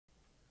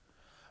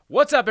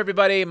What's up,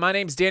 everybody? My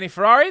name's Danny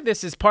Ferrari.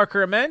 This is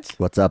Parker Ament.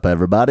 What's up,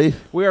 everybody?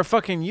 We are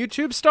fucking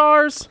YouTube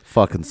stars.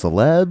 Fucking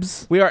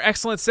celebs. We are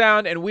Excellent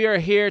Sound, and we are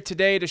here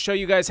today to show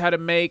you guys how to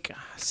make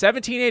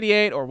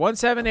 1788 or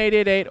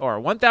 17888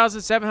 or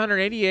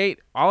 1788.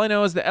 All I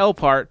know is the L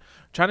part.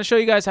 I'm trying to show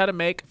you guys how to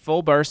make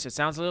full burst. It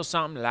sounds a little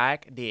something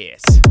like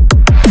this.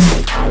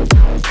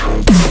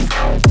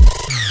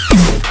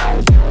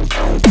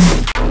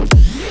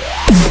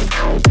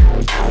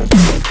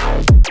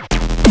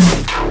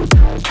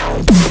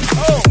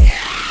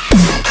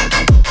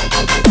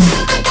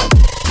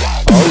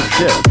 Oh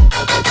shit.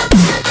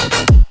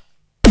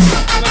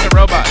 It's like a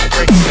robot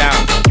breaking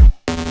down.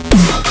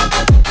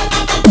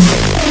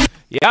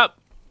 Yep.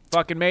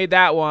 Fucking made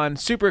that one.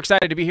 Super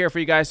excited to be here for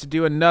you guys to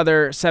do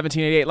another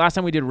 1788. Last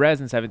time we did Res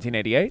in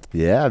 1788.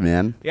 Yeah,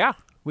 man. Yeah,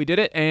 we did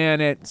it,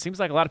 and it seems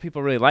like a lot of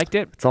people really liked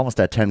it. It's almost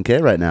at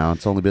 10K right now.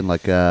 It's only been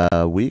like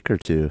a week or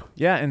two.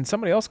 Yeah, and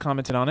somebody else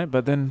commented on it,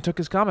 but then took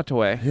his comment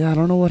away. Yeah, I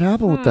don't know what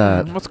happened with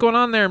that. What's going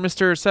on there,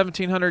 Mr.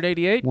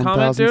 1788?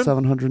 Comment, dude?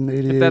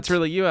 1788. If that's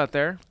really you out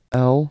there.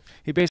 L.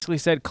 He basically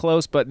said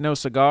close, but no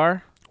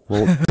cigar.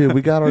 Well, dude,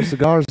 we got our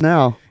cigars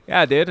now.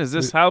 Yeah, dude. Is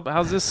this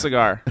how's this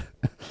cigar?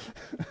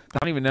 I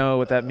don't even know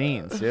what that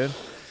means, dude.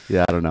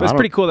 Yeah, I don't know. But it's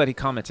pretty cool that he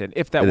commented,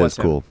 if that was him. It is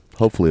cool.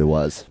 Hopefully it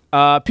was.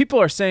 People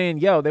are saying,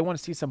 yo, they want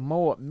to see some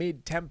more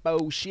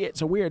mid-tempo shit,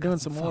 so we are doing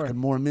some more. Fucking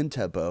more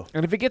mid-tempo.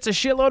 And if it gets a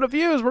shitload of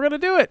views, we're going to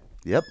do it.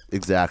 Yep,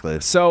 exactly.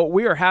 So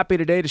we are happy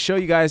today to show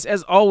you guys,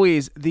 as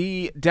always,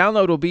 the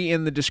download will be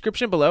in the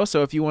description below,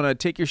 so if you want to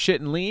take your shit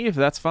and leave,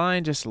 that's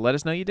fine. Just let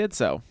us know you did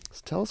so.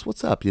 Just tell us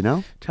what's up, you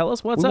know? Tell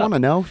us what's up. We want to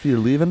know if you're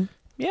leaving.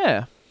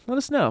 Yeah, let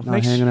us know.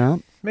 Not hanging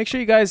out. Make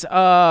sure you guys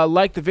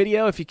like the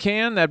video if you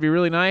can. That'd be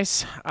really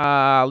nice.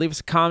 Leave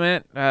us a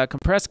comment.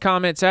 Compressed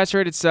comment,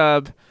 saturated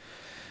sub.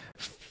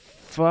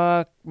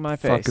 Fuck my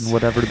face. Fucking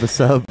whatever the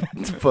sub.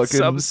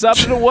 Fucking sub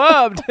to the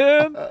wub,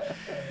 dude.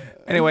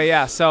 Anyway,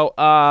 yeah. So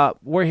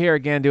we're here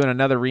again doing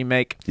another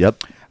remake.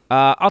 Yep.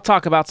 I'll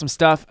talk about some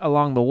stuff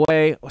along the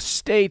way.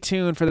 Stay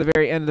tuned for the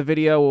very end of the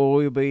video where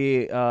we'll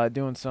be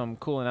doing some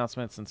cool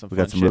announcements and some fun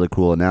We got some shit. really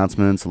cool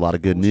announcements, a lot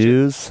of good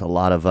news, a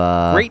lot of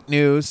great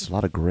news, a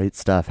lot of great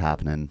stuff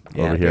happening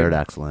over dude. here at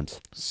Excellent.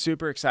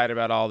 Super excited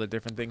about all the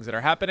different things that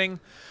are happening.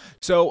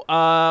 So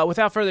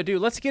without further ado,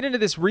 let's get into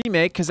this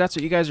remake because that's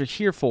what you guys are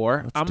here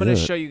for. I'm going to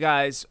show you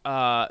guys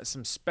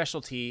some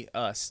specialty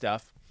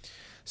stuff.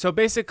 So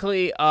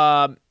basically,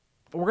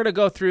 we're going to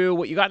go through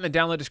what you got in the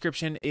download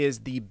description is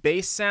the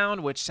bass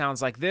sound, which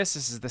sounds like this.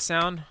 This is the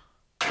sound.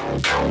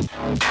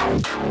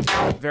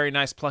 Very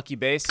nice plucky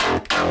bass.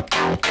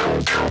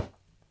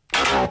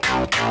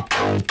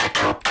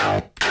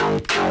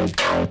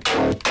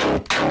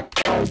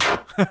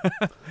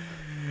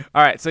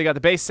 All right, so you got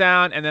the bass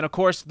sound, and then, of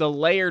course, the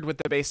layered with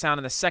the bass sound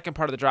in the second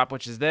part of the drop,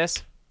 which is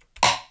this.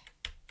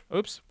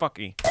 Oops,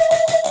 fucky.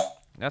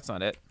 That's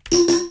not it.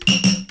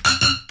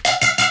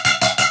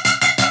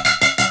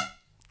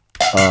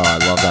 Oh, I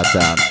love that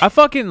sound. I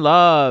fucking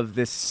love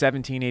this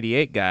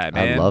 1788 guy,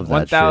 man. I love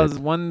that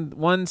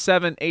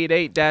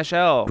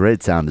 1788-L.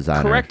 Great sound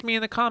designer. Correct me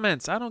in the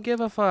comments. I don't give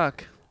a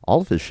fuck.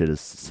 All of his shit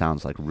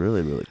sounds like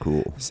really, really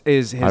cool.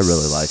 His I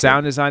really like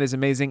sound design is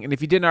amazing. And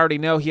if you didn't already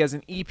know, he has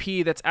an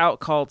EP that's out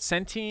called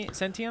Sentience.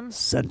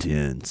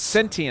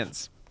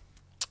 Sentience.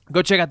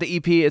 Go check out the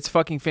EP. It's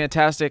fucking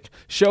fantastic.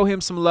 Show him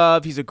some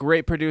love. He's a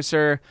great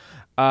producer.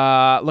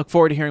 Look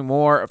forward to hearing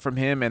more from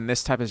him and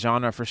this type of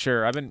genre for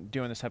sure. I've been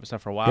doing this type of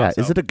stuff for a while. Yeah,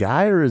 so. is it a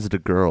guy or is it a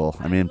girl?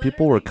 I mean,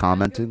 people were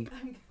commenting.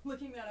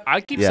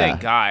 I keep saying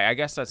guy. I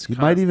guess that's. He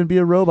might even be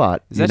a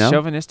robot. Is that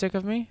chauvinistic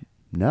of me?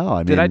 No, I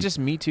mean. Did I just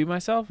Me Too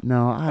myself?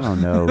 No, I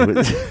don't know.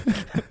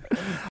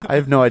 I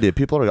have no idea.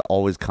 People are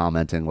always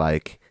commenting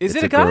like, is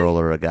it's it a guy? girl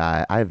or a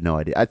guy? I have no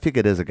idea. I think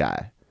it is a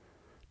guy.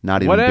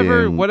 Not even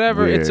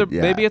whatever. Weird. It's a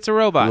maybe it's a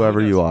robot. Whoever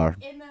you are.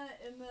 In the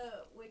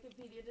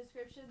Wikipedia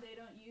description, they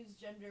don't use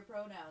gender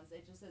pronouns.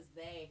 It just says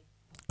they.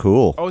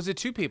 Cool. Oh, is it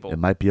two people? It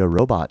might be a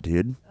robot,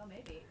 dude. Oh,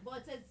 maybe. Well,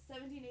 it says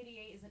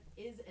 1788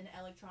 is an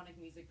electronic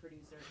music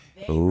producer.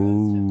 They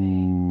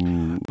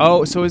Ooh.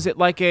 Oh, so is it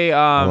like a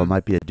oh, it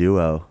might be a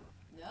duo.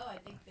 No, I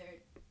think they're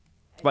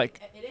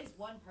it is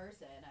one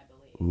person, I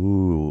believe.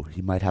 Ooh,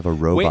 he might have a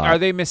robot. Wait, are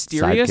they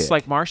mysterious sidekick.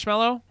 like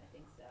Marshmallow? I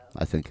think so.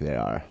 I think they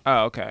are.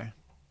 Oh, okay.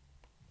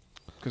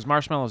 Because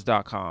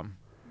marshmallows.com.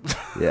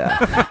 Yeah.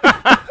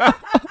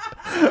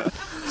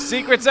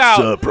 Secrets out.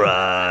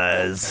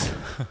 Surprise.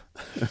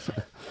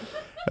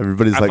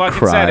 Everybody's I like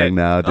fucking said it. crying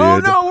now, dude. Oh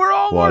no, we're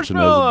all Watching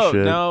those Marshmallow. and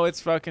shit. No,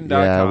 it's fucking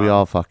Yeah, .com. we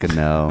all fucking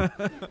know.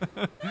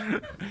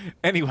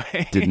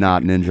 Anyway. Did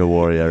not Ninja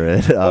Warrior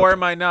it up. Or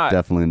am I not?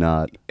 Definitely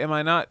not. Am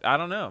I not? I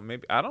don't know.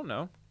 Maybe I don't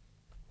know.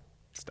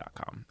 It's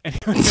 .com.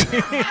 Anyway.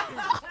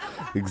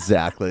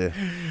 Exactly.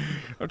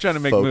 I'm trying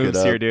to make Folk it moves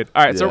up. here, dude.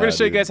 All right, so we're Yeah, gonna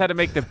show you dude. guys how to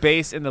make the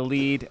bass and the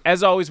lead.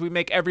 As always, we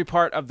make every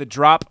part of the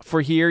drop for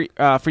you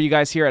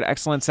guys here at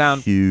Excellent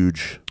Sound.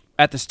 Huge.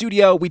 At the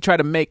studio, we try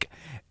to make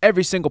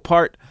every single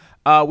part.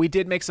 We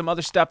did make some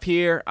other stuff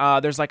here.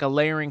 There's like a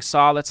layering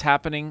saw that's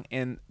happening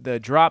in the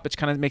drop, which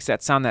kind of makes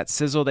that sound, that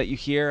sizzle that you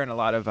hear, and a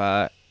lot of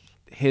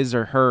his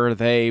or her,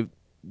 they,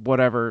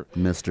 whatever.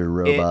 Mr.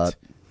 Robot.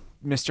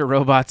 Mr.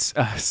 Robot's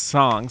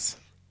songs.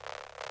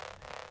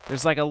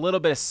 There's like a little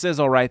bit of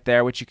sizzle right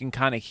there, which you can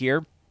kind of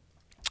hear.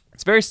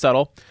 It's very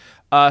subtle.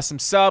 Some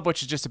sub,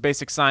 which is just a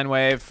basic sine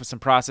wave for some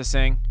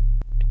processing.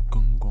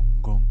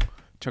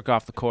 Took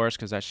off the chorus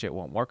because that shit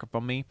won't work up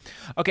on me.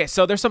 Okay,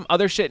 so there's some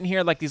other shit in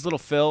here, like these little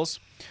fills.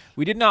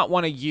 We did not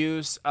want to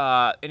use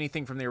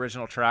anything from the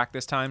original track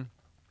this time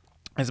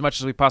as much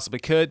as we possibly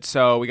could,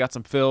 so we got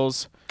some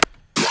fills.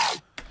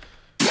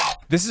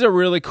 This is a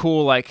really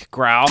cool, like,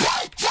 growl.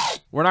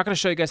 We're not going to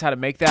show you guys how to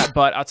make that,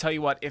 but I'll tell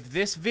you what, if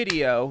this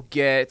video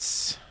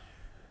gets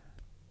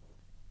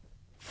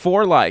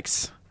 4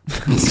 likes...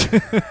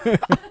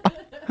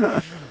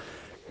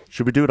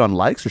 Should we do it on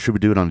likes or should we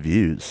do it on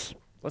views?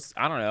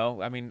 I don't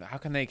know. I mean, how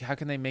can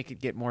they make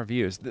it get more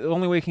views? The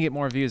only way it can get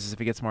more views is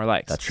if it gets more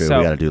likes. That's true. So,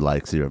 we got to do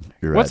likes. You're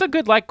right. What's a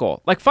good like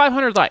goal? Like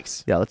 500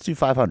 likes. Yeah, let's do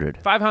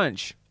 500.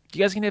 500. You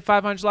guys can hit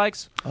 500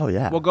 likes? Oh,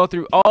 yeah. We'll go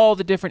through all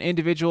the different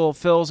individual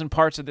fills and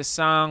parts of this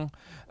song.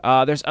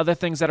 There's other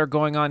things that are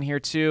going on here,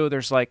 too.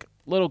 There's, like,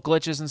 little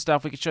glitches and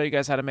stuff. We can show you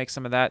guys how to make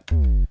some of that.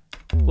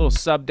 Little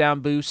sub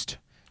down boost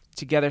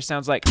together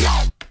sounds like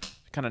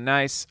kind of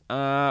nice.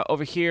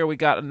 Over here, we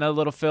got another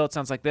little fill. It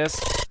sounds like this.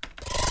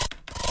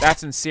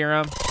 That's in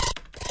Serum.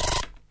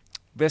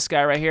 This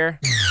guy right here.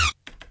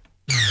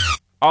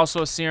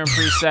 Also a Serum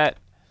preset.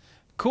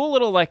 Cool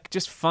little, like,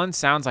 just fun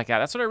sounds like that.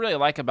 That's what I really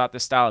like about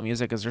this style of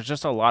music is there's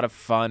just a lot of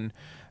fun,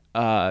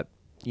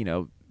 you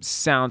know,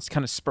 sounds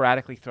kind of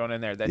sporadically thrown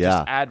in there that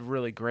just add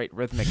really great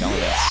rhythmic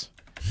elements.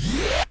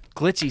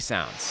 Glitchy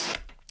sounds.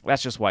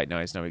 That's just white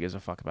noise. Nobody gives a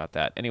fuck about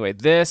that. Anyway,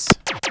 this.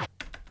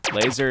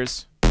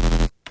 Lasers.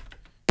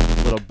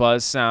 Little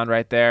buzz sound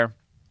right there.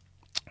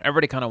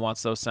 Everybody kind of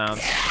wants those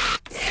sounds.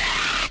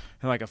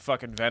 And like a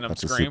fucking Venom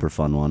That's scream. a super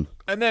fun one.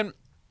 And then,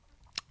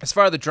 as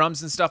far as the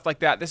drums and stuff like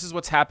that, this is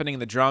what's happening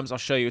in the drums. I'll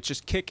show you. It's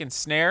just kick and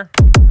snare.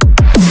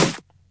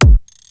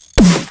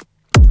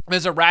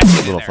 There's a ratchet in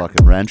there. Little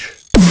fucking wrench.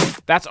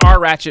 That's our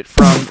ratchet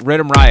from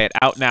Riddim Riot,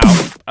 out now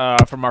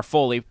from our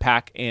Foley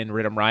pack in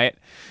Riddim Riot.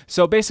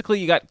 So basically,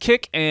 you got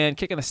kick and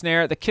the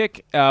snare. The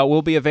kick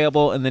will be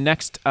available in the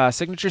next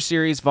Signature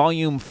Series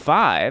Volume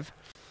 5.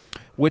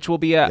 Which will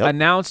be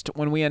announced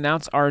when we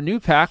announce our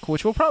new pack,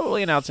 which we'll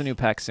probably announce a new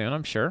pack soon,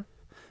 I'm sure.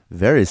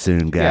 Very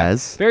soon,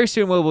 guys. Yeah, very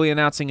soon we'll be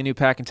announcing a new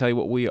pack and tell you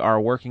what we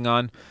are working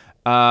on.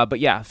 But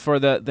yeah, for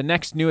the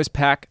next newest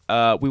pack,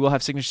 we will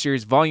have Signature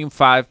Series Volume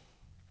 5.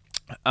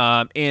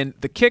 And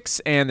the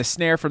kicks and the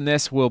snare from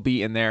this will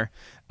be in there.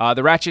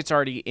 The ratchet's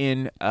already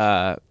in...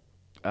 sorry,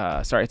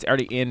 it's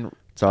already in...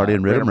 It's already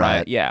in Riddim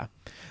Riot. Yeah.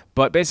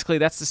 But basically,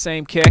 that's the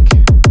same kick.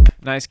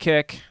 Nice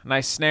kick.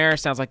 Nice snare.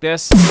 Sounds like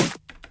this.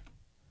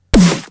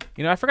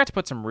 You know, I forgot to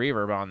put some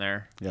reverb on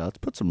there. Yeah, let's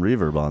put some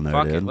reverb on there,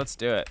 Fuck dude. it, let's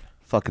do it.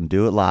 Fucking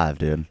do it live,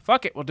 dude.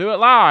 Fuck it, we'll do it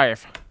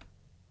live.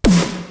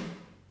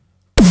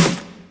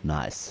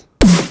 Nice.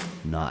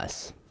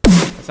 Nice.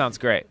 That sounds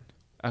great.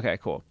 Okay,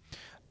 cool.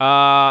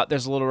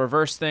 There's a little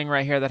reverse thing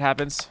right here that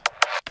happens.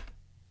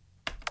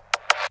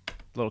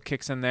 Little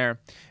kicks in there.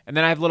 And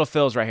then I have little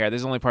fills right here.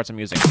 These are the only parts I'm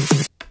using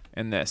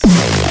in this.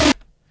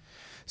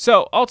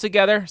 So,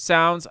 altogether,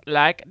 sounds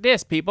like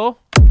this, people.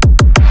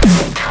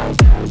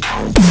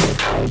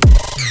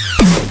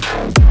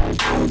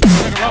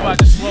 Like a robot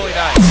just slowly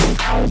dying.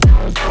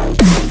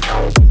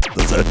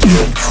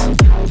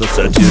 The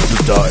sentience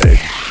is dying.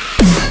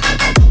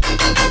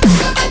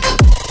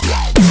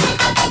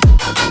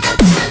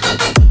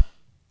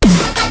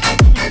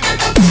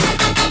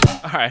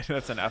 All right,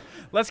 that's enough.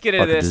 Let's get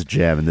into this. Just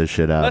jamming this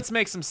shit out. Let's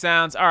make some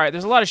sounds. All right,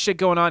 there's a lot of shit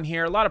going on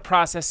here, a lot of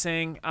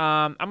processing.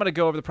 I'm going to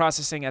go over the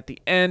processing at the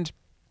end.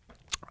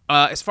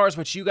 As far as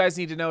what you guys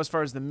need to know, as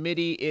far as the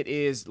MIDI,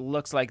 it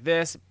looks like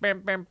this. Bam,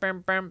 bam,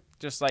 bam, bam,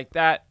 just like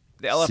that.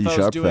 The LFO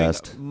is doing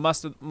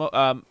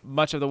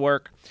much of the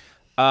work.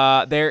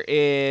 There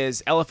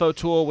is LFO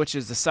tool, which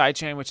is the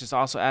sidechain, which is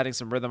also adding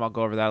some rhythm. I'll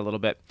go over that a little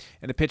bit.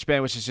 And the pitch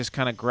bend, which is just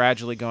kind of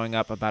gradually going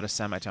up about a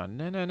semitone.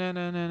 Na, na, na,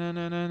 na, na,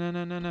 na, na, na,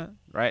 na, na, na.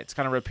 Right? It's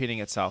kind of repeating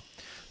itself.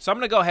 So I'm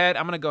going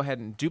to go ahead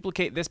and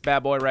duplicate this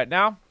bad boy right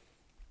now.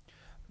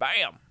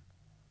 Bam.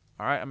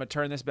 All right, I'm going to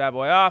turn this bad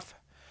boy off.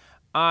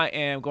 I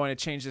am going to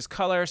change this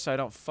color so I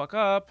don't fuck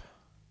up.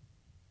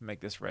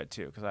 Make this red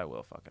too, because I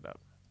will fuck it up.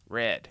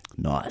 Red.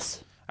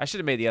 Nice. I should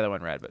have made the other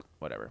one red, but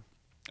whatever.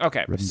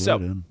 Okay,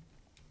 so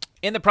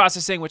in the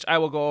processing, which I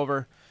will go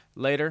over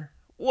later.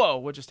 Whoa,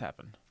 what just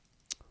happened?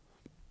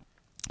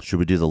 Should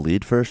we do the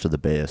lead first or the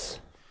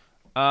bass?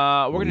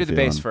 We're going to do the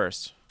bass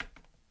first.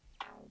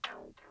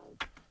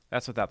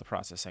 That's without the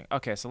processing.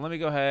 Okay, so let me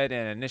go ahead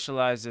and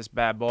initialize this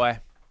bad boy.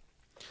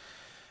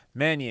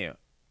 Menu.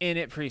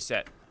 Init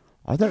preset.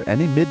 Are there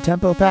any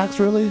mid-tempo packs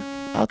really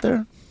out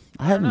there?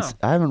 I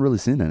haven't really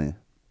seen any.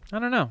 I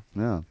don't know.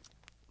 Yeah.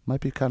 Might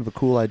be kind of a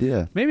cool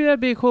idea. Maybe that'd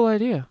be a cool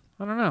idea.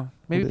 I don't know.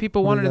 Maybe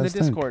people want it in the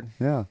Discord.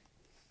 Yeah.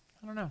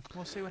 I don't know.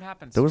 We'll see what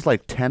happens. There was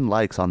like 10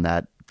 likes on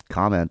that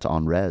comment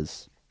on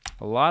Rez.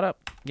 A lot of,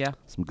 yeah.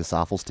 Some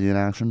Gesaffelstein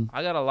action.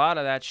 I got a lot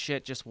of that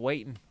shit just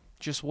waiting.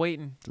 Just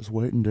waiting. Just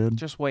waiting, dude.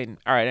 Just waiting.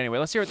 All right, anyway,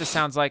 let's hear what this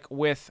sounds like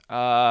with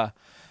no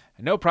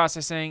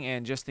processing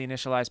and just the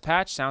initialized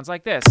patch. Sounds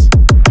like this.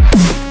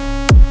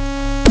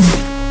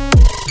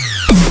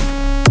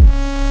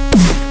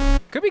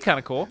 Could be kind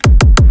of cool.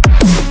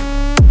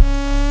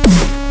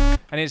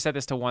 I need to set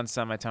this to 1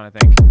 semitone, I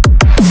think.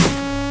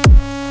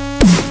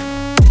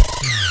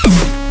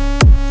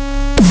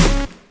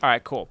 All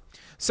right, cool.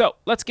 So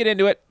let's get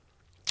into it.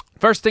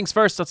 First things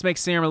first, let's make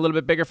Serum a little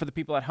bit bigger for the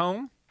people at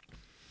home.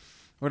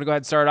 We're going to go ahead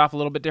and start off a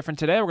little bit different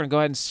today. We're going to go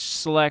ahead and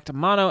select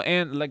mono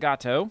and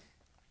legato,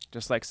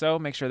 just like so.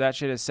 Make sure that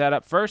shit is set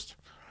up first.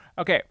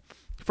 Okay,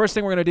 first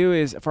thing we're going to do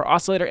is for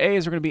oscillator A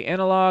is we're going to be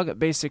analog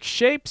basic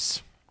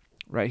shapes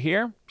right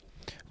here.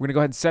 We're going to go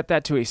ahead and set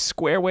that to a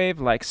square wave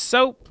like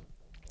so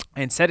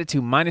and set it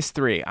to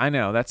 -3. I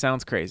know, that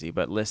sounds crazy,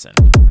 but listen.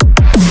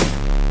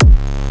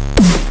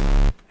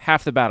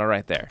 Half the battle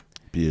right there.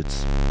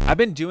 Beauts. I've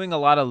been doing a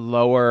lot of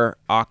lower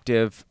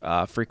octave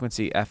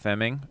frequency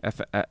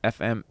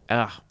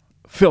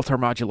filter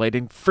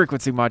modulating,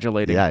 frequency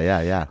modulating.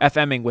 Yeah.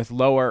 FMing with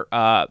lower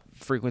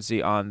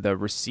frequency on the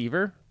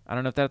receiver. I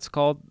don't know if that's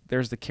called.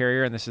 There's the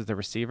carrier and this is the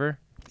receiver.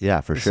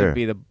 Yeah, for this sure. Would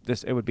be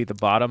it would be the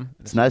bottom.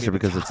 It's nicer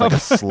because it's like a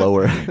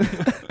slower.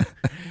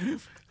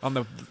 On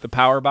the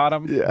power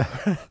bottom. Yeah.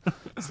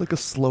 It's like a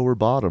slower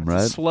bottom,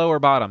 right? Slower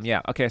bottom,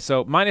 yeah. Okay,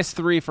 so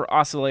 -3 for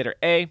oscillator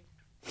A.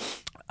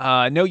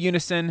 No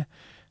unison.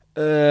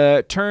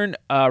 Turn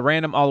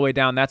random all the way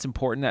down. That's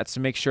important. That's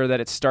to make sure that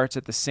it starts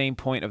at the same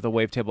point of the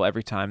wavetable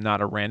every time, not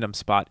a random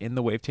spot in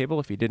the wavetable.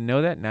 If you didn't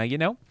know that, now you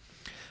know.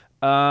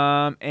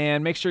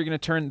 And make sure you're going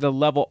to turn the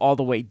level all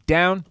the way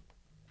down.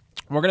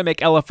 We're going to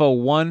make LFO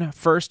 1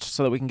 first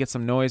so that we can get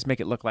some noise, make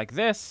it look like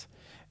this,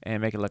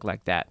 and make it look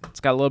like that. It's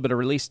got a little bit of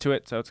release to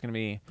it, so it's going to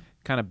be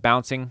kind of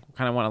bouncing.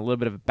 Kind of want a little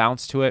bit of a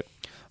bounce to it.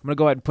 I'm going to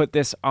go ahead and put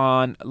this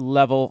on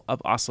level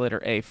of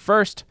oscillator A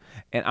first,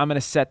 and I'm going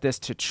to set this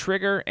to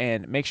trigger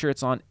and make sure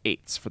it's on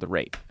 8s for the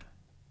rate.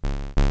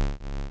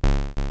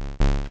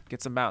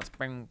 Get some bounce.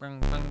 Bang, bang,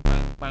 bang,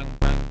 bang, bang,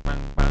 bang, bang,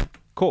 bang.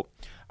 Cool.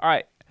 All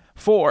right.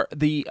 For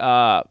the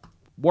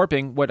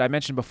warping, what I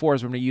mentioned before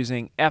is we're going to be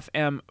using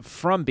FM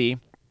from B.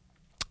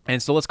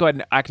 And so let's go ahead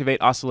and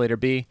activate oscillator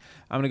B.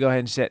 I'm going to go ahead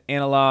and set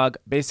analog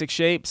basic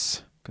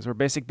shapes because we're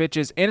basic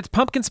bitches. And it's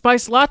pumpkin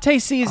spice latte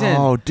season.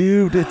 Oh,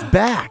 dude, it's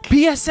back.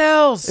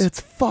 PSLs.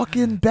 It's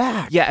fucking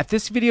back. Yeah, if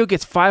this video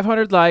gets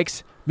 500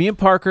 likes, me and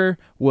Parker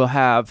will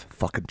have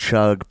fucking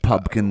chug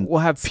pumpkin. We'll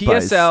have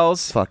spice,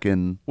 PSLs.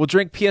 Fucking. We'll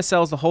drink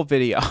PSLs the whole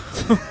video.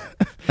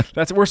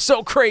 We're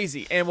so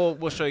crazy, and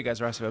we'll show you guys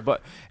the rest of it.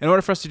 But in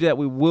order for us to do that,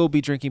 we will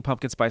be drinking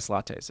pumpkin spice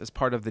lattes as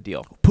part of the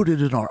deal. Put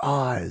it in our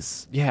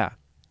eyes. Yeah,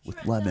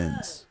 with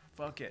lemons.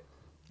 Fuck it.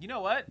 You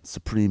know what?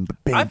 Supreme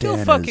bandanas. I feel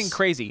fucking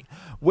crazy.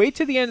 Wait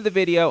to the end of the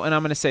video, and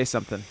I'm gonna say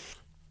something.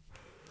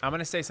 You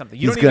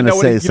don't even know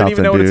what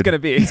it's gonna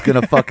be. He's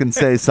gonna fucking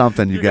say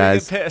something, you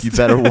guys. You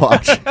better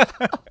watch.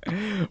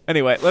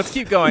 Anyway, let's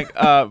keep going.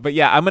 But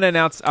yeah, I'm gonna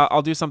announce.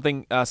 I'll do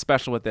something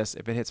special with this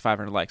if it hits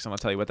 500 likes. I'm gonna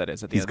tell you what that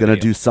is at the end. He's gonna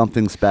do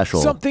something special.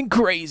 Something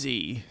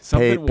crazy.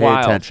 Something wild. Pay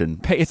attention.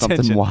 Pay attention.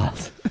 Something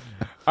wild.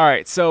 All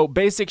right. So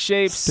basic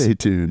shapes. Stay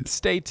tuned.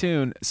 Stay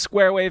tuned.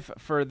 Square wave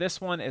for this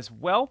one as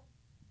well.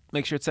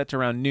 Make sure it's set to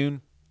around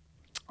noon.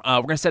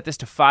 We're gonna set this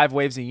to 5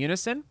 waves in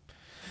unison.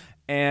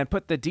 And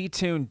put the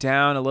detune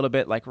down a little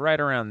bit, like right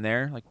around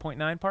there, like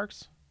 0.9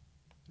 Parks.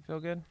 You feel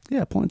good?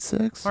 Yeah,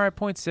 0.6. All right,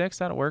 0.6.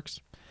 That works.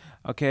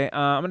 Okay,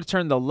 I'm going to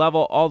turn the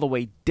level all the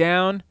way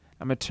down.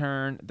 I'm going to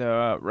turn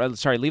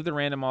leave the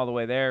random all the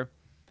way there.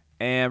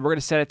 And we're going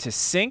to set it to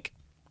sync.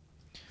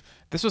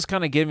 This was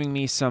kind of giving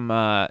me some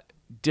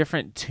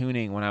different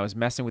tuning when I was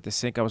messing with the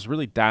sync. I was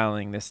really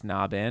dialing this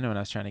knob in when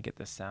I was trying to get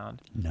this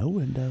sound. No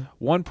window.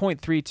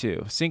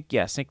 1.32. Sync,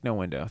 yeah, sync no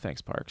window.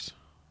 Thanks, Parks.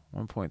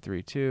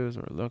 1.32 is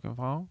what we're looking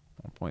for.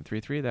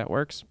 1.33, that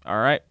works. All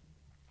right.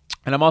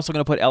 And I'm also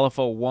going to put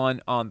LFO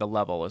 1 on the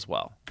level as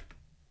well.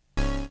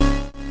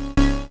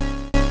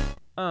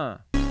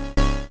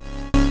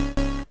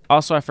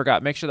 Also, I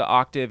forgot, make sure the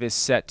octave is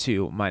set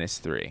to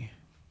 -3.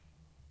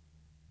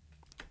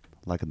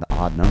 Like in the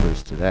odd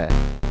numbers today.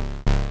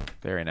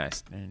 Very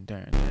nice.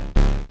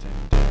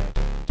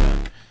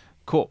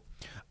 Cool.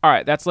 All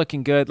right, that's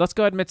looking good. Let's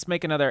go ahead and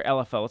make another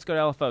LFO. Let's go to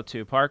LFO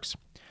 2, Parks.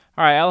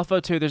 All right, LFO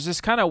 2, there's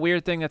this kind of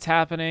weird thing that's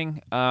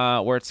happening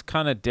where it's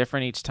kind of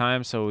different each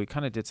time. So we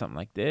kind of did something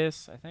like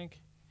this, I think.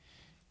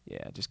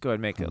 Yeah, just go ahead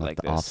and make it like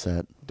this.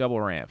 Offset.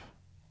 Double ramp.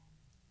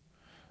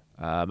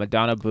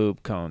 Madonna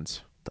boob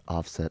cones. The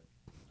offset.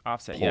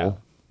 Offset, pull. yeah.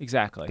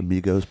 Exactly. The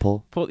Migos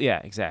pull.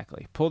 Yeah,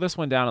 exactly. Pull this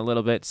one down a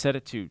little bit, set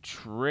it to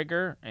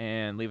trigger,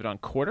 and leave it on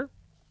quarter.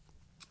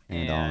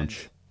 And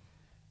orange.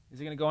 Is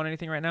it going to go on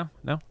anything right now?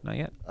 No, not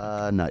yet?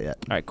 Not yet.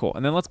 All right, cool.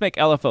 And then let's make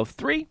LFO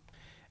 3.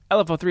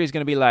 LFO 3 is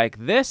going to be like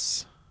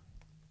this.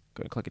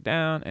 Go ahead and click it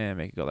down and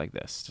make it go like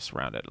this. Just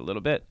round it a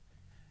little bit.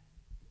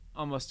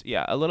 Almost,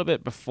 yeah, a little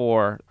bit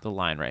before the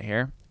line right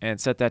here.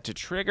 And set that to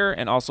trigger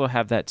and also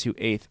have that to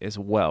 8th as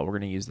well. We're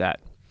going to use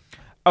that.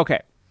 Okay,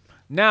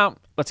 now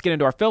let's get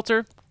into our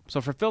filter.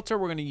 So for filter,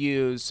 we're going to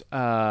use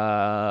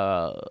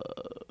low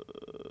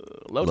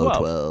 12. Low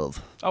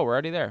 12. Oh, we're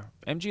already there.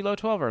 MG low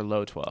 12 or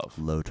low 12?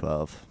 Low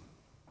 12.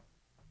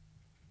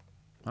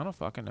 I don't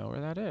fucking know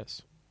where that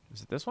is.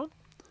 Is it this one?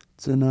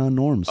 It's in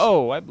Norms.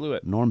 Oh, I blew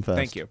it. Normfest.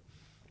 Thank you.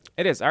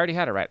 It is. I already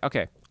had it right.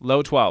 Okay,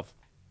 low 12.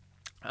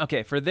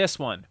 Okay, for this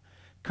one,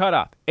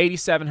 cutoff,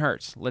 87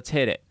 hertz. Let's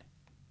hit it.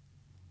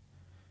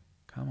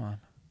 Come on.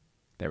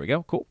 There we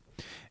go. Cool.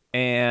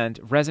 And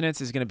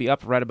resonance is going to be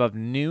up right above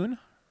noon.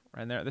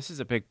 Right there. This is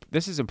an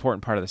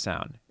important part of the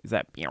sound. Is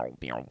that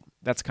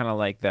that's kind of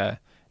like the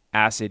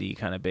acidy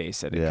kind of bass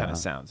that it kind of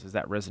sounds. Is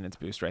that resonance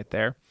boost right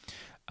there?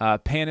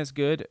 Pan is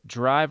good.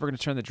 Drive, we're going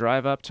to turn the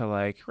drive up to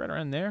like right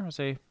around there. I'll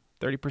say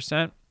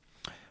 30%.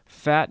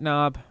 Fat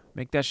knob,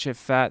 make that shit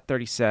fat,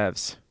 30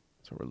 sevs.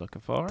 That's what we're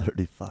looking for.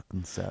 30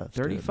 fucking sevs.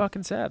 30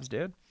 fucking sevs,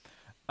 dude.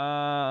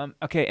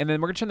 Okay, and then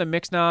we're going to turn the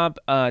mix knob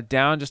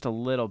down just a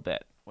little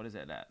bit. What is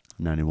it at?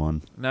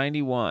 91.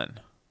 91.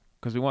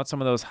 Because we want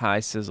some of those high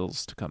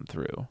sizzles to come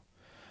through.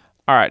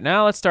 All right,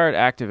 now let's start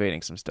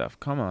activating some stuff.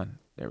 Come on.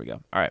 There we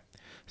go. All right.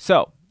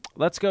 So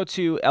let's go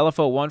to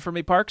LFO1 for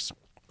me, Parks.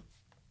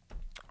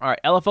 All right,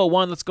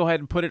 LFO1, let's go ahead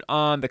and put it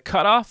on the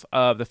cutoff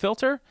of the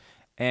filter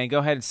and go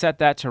ahead and set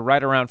that to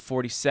right around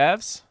 40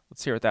 sevs.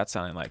 Let's hear what that's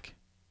sounding like.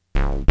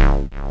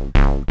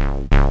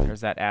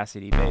 There's that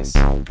acidy bass.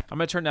 I'm going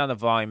to turn down the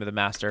volume of the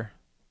master.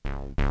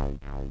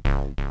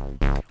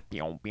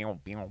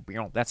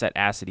 That's that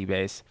acidy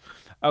bass.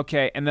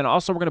 Okay, and then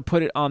also we're going to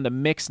put it on the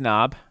mix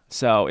knob.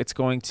 So it's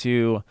going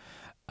to,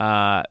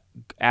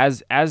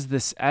 as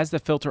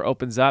the filter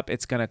opens up,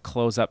 it's going to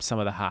close up some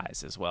of the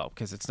highs as well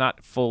because it's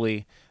not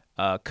fully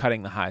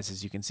cutting the highs,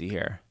 as you can see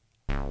here.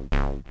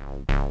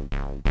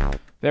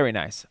 Very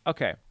nice.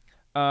 Okay.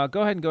 Go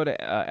ahead and go to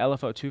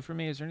LFO2 for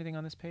me. Is there anything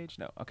on this page?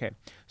 No. Okay.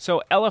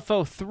 So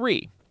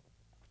LFO3.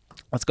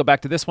 Let's go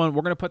back to this one.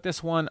 We're going to put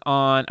this one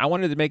on. I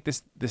wanted to make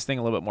this thing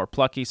a little bit more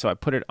plucky, so I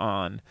put it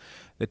on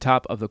the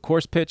top of the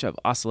coarse pitch of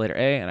oscillator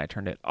A, and I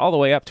turned it all the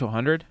way up to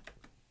 100.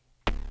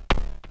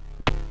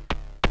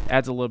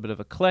 Adds a little bit of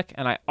a click,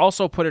 and I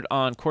also put it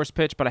on coarse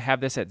pitch, but I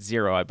have this at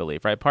 0, I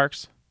believe. Right,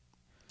 Parks?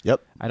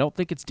 Yep. I don't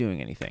think it's doing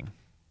anything,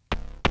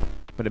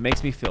 but it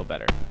makes me feel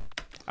better.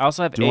 I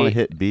also have Do you want to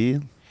hit B?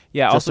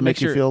 Yeah, just also to make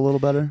you feel a little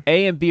better?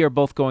 A and B are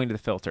both going to the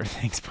filter.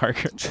 Thanks,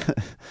 Parker.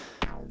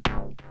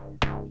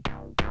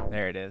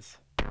 There it is.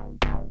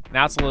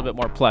 Now it's a little bit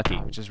more plucky,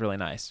 which is really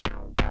nice.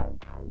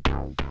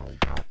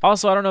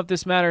 Also, I don't know if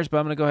this matters, but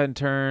I'm going to go ahead and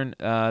turn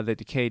the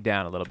decay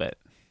down a little bit.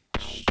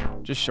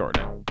 Just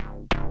shorten it.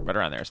 Right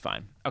around there is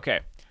fine.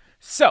 Okay,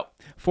 so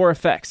for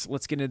effects,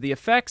 let's get into the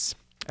effects.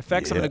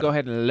 Effects, I'm going to go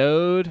ahead and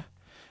load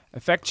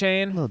effect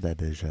chain. Load that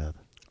bitch up.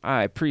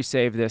 I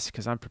pre-saved this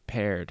because I'm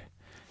prepared.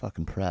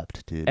 Fucking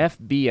prepped, dude.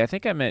 FB, I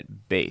think I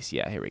meant bass.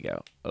 Yeah, here we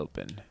go.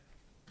 Open.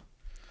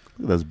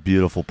 Look at those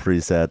beautiful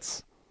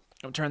presets.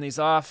 I'll turn these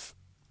off.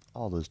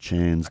 All those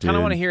chains, dude. I kind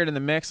of want to hear it in the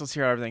mix. Let's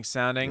hear how everything's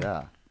sounding.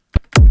 Yeah.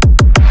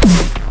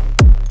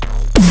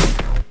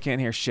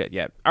 Can't hear shit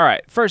yet. All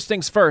right, first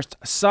things first.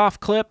 Soft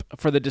clip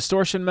for the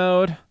distortion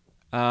mode.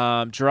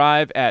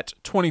 Drive at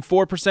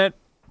 24%.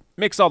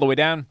 Mix all the way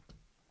down.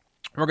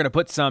 We're going to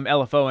put some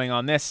LFOing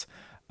on this.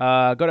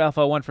 Go to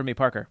LFO1 for me,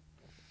 Parker.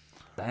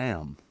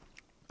 Bam.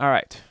 All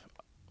right.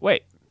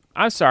 Wait.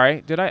 I'm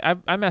sorry. Did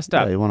I messed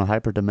up? Yeah, you want a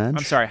hyperdimension?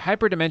 I'm sorry.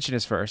 Hyperdimension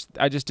is first.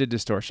 I just did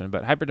distortion,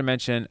 but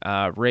hyperdimension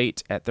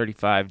rate at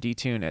 35,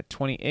 detune at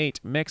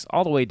 28, mix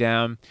all the way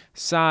down,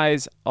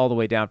 size all the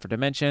way down for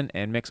dimension,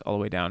 and mix all the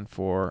way down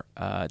for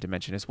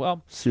dimension as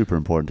well. Super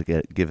important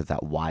to give it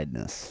that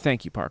wideness.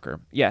 Thank you, Parker.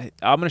 Yeah,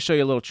 I'm going to show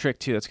you a little trick,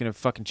 too, that's going to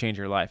fucking change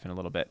your life in a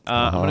little bit.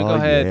 I'm going to go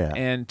ahead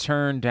and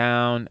turn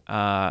down,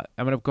 I'm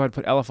going to go ahead and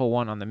put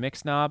LFO1 on the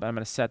mix knob. I'm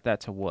going to set that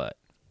to what?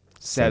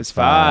 Sevs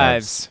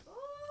 5s.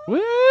 Woo!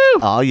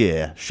 Oh,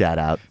 yeah. Shout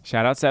out.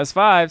 Shout out Sevs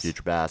 5s.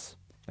 Future Bass.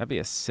 That'd be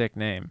a sick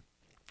name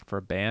for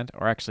a band,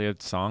 or actually a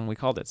song. We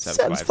called it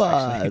Sevs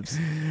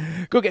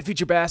 5s. Go get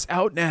Future Bass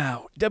out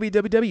now.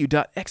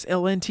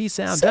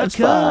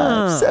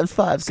 www.xlntsound.com. Sevs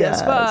 5s,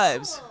 guys. Sevs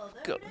 5s.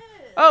 Go.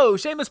 Oh,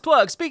 shameless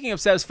plug. Speaking of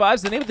Sevs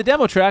 5s, the name of the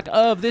demo track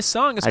of this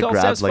song is called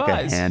Sevs 5s. I grabbed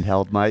like a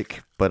handheld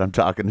mic, but I'm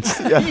talking.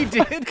 You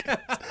did?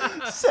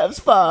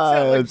 Sevs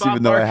 5s,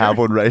 even though I have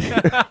one right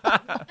here.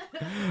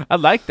 I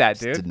like that,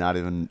 dude. Did not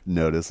even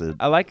notice it.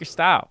 I like your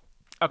style.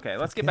 Okay,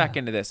 let's get back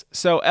into this.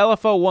 So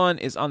LFO1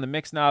 is on the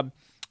mix knob,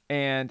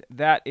 and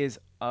that is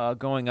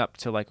going up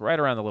to like right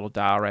around the little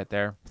dial right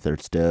there.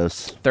 Third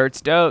dose.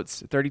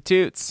 30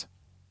 toots.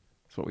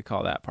 That's what we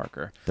call that,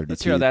 Parker. 30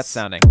 Let's hear how that's toots.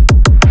 sounding.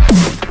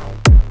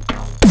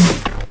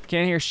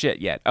 Can't hear shit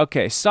yet.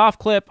 Okay, soft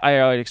clip. I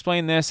already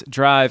explained this.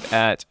 Drive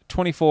at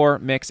 24,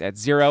 mix at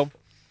 0.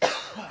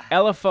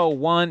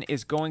 LFO1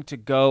 is going to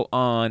go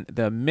on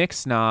the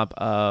mix knob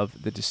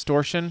of the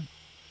distortion,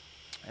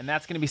 and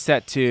that's going to be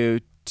set to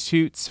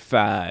Toots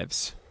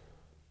 5s.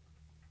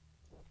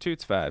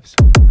 Toots 5s.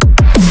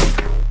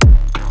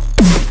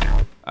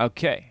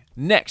 Okay,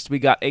 next we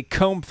got a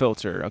comb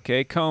filter.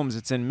 Okay, combs,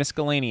 it's in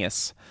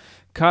miscellaneous.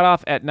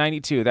 Cutoff at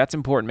 92. That's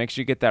important. Make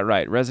sure you get that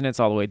right. Resonance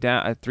all the way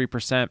down at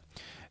 3%.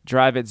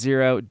 drive at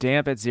 0,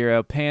 damp at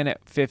 0, pan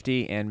at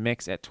 50, and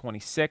mix at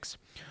 26.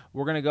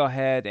 We're going to go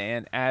ahead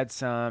and add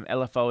some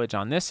LFO-age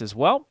on this as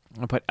well. I'm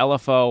going to put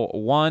LFO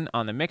 1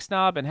 on the mix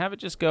knob and have it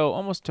just go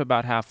almost to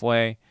about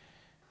halfway,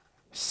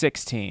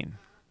 16.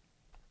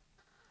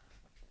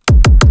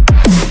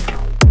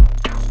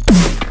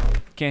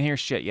 Can't hear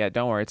shit yet.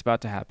 Don't worry. It's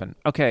about to happen.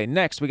 Okay,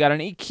 next we got an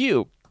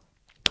EQ.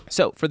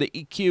 So for the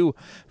EQ,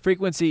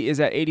 frequency is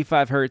at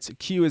 85 hertz,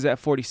 Q is at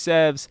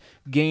 47,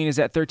 gain is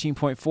at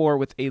 13.4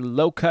 with a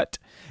low cut,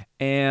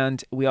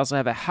 and we also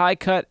have a high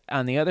cut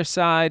on the other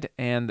side,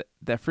 and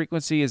the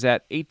frequency is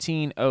at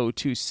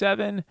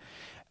 18027.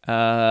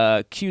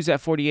 Q is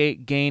at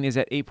 48, gain is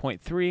at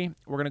 8.3.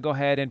 We're going to go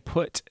ahead and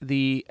put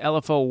the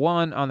LFO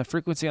 1 on the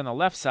frequency on the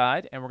left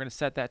side, and we're going to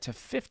set that to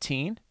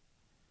 15.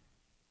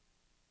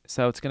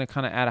 So it's going to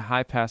kind of add a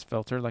high pass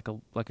filter, like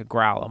a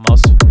growl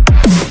almost.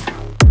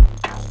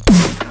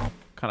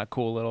 Kind of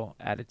cool little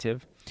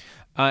additive.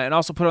 And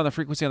also put it on the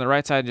frequency on the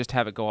right side and just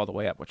have it go all the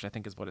way up, which I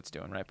think is what it's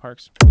doing, right,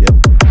 Parks? Yep.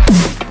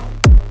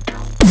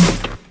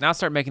 Now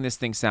start making this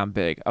thing sound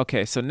big.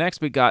 Okay, so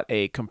next we got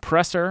a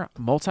compressor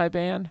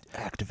multiband.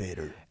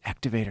 Activator.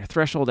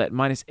 Threshold at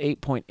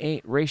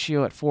 -8.8.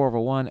 Ratio at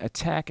 4/1.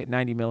 Attack at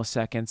 90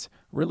 milliseconds.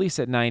 Release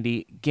at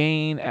 90.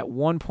 Gain at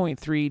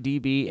 1.3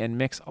 dB and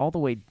mix all the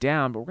way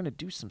down. But we're going to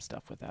do some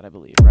stuff with that, I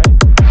believe, right?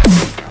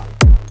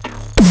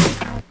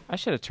 I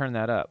should have turned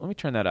that up. Let me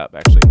turn that up,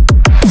 actually.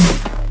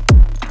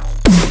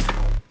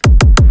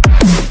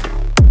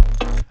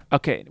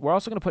 Okay, we're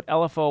also going to put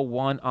LFO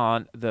 1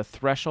 on the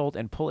threshold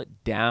and pull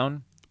it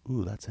down.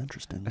 Ooh, that's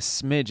interesting. A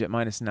smidge at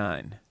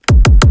 -9.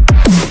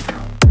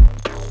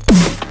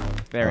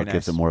 Very nice.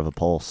 Gives it more of a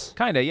pulse.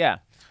 Kind of, yeah.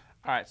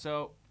 All right,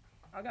 so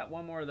I got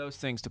one more of those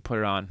things to put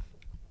it on.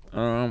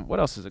 What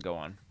else does it go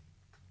on?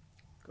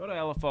 Go to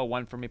LFO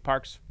 1 for me,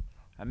 Parks.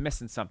 I'm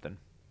missing something.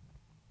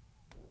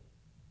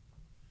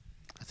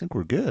 I think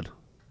we're good.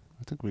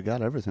 I think we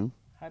got everything.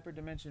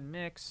 Hyperdimension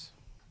mix,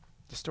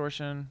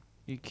 distortion,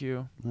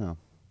 EQ. Yeah.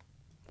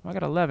 I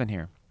got 11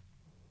 here.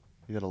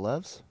 You got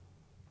 11s?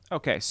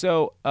 Okay,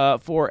 so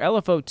for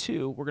LFO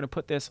 2, we're going to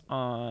put this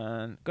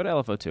on. Go to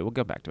LFO 2. We'll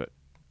go back to it.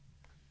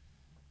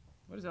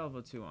 What is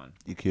LFO 2 on?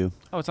 EQ.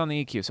 Oh, it's on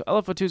the EQ. So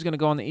LFO 2 is going to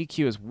go on the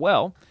EQ as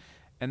well,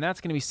 and that's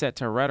going to be set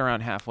to right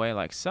around halfway,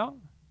 like so.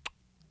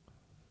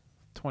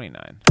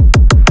 29.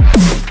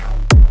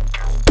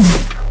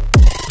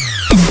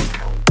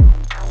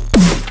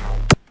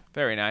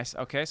 Very nice.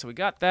 Okay, so we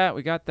got that.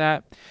 We got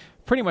that.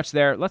 Pretty much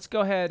there. Let's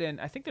go ahead and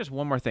I think there's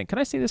one more thing. Can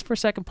I say this for a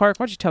second, Park?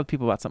 Why don't you tell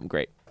people about something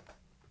great?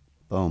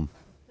 Boom.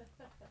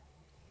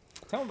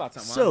 Tell them about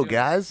something. So,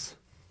 guys,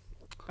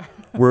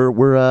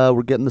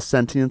 we're getting the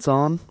sentience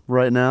on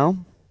right now,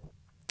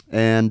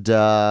 and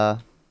you're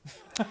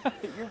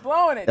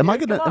blowing it. am I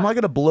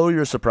gonna blow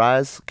your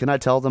surprise? Can I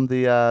tell them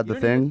the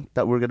thing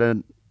that we're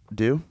gonna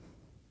do?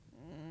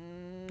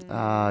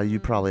 You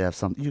probably have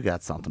something. You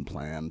got something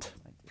planned.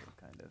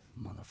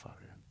 Motherfucker.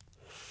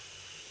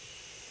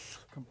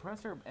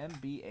 Compressor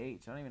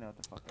MBH. I don't even know what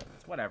the fuck that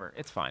is. Whatever.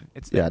 It's fine.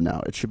 It's yeah.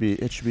 No, it should be.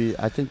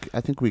 I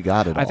think we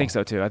got it. I think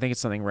so too. I think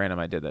it's something random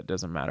I did that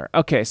doesn't matter.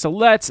 Okay, so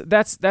that's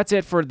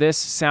it for this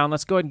sound.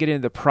 Let's go ahead and get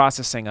into the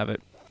processing of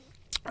it.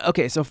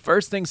 Okay, so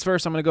first things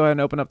first, I'm gonna go ahead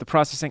and open up the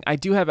processing. I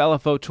do have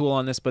LFO tool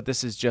on this, but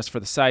this is just for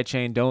the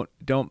sidechain.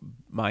 Don't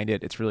mind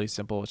it. It's really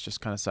simple. It's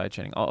just kind of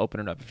sidechaining. I'll open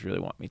it up if you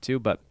really want me to,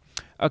 but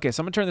okay. So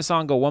I'm gonna turn this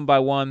on. Go one by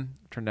one.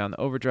 Turn down the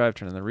overdrive.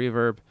 Turn on the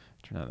reverb.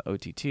 Turn down the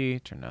OTT.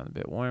 Turn down the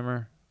bit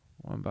warmer.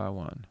 One by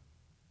one.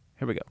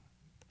 Here we go.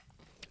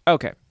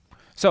 Okay.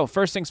 So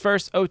first things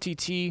first,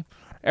 OTT.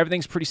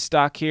 Everything's pretty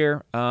stock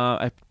here.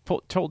 I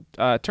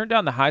turned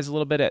down the highs a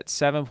little bit at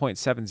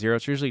 7.70.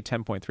 It's usually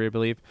 10.3, I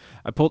believe.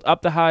 I pulled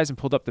up the highs and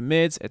pulled up the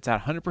mids. It's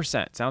at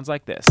 100%. Sounds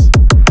like this.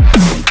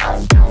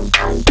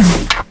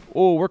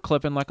 Oh, we're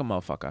clipping like a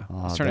motherfucker.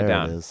 Let's turn it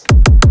down.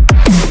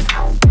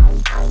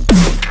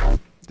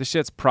 This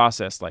shit's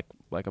processed like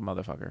a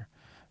motherfucker.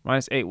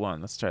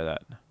 -8.1. Let's try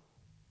that.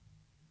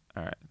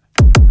 All right.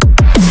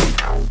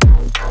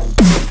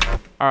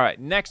 All right.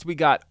 Next, we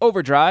got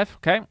overdrive.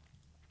 Okay.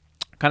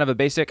 Kind of a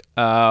basic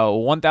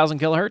 1,000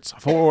 kilohertz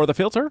for the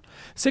filter,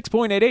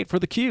 6.88 for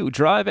the Q,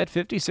 drive at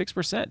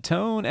 56%,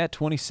 tone at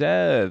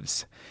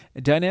 27,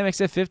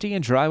 dynamics at 50,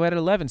 and dry wet at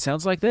 11.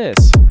 Sounds like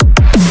this.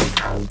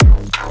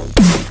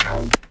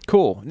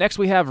 Cool. Next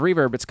we have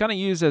reverb. It's kind of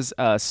used as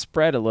a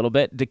spread a little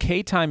bit.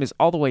 Decay time is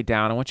all the way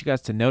down. I want you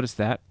guys to notice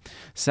that.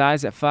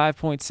 Size at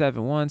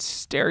 5.71.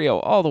 Stereo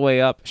all the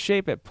way up.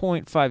 Shape at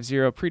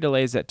 0.50.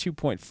 Pre-delays at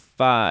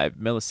 2.5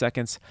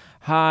 milliseconds.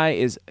 High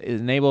is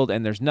enabled,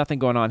 and there's nothing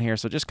going on here,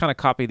 so just kind of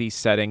copy these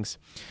settings.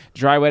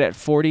 Dry wet at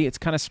 40. It's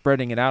kind of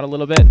spreading it out a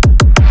little bit.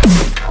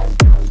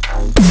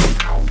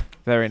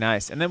 Very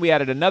nice. And then we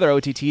added another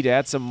OTT to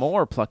add some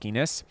more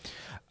pluckiness.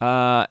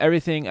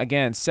 Everything,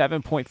 again,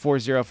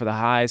 7.40 for the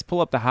highs. Pull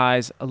up the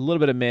highs, a little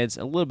bit of mids,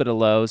 a little bit of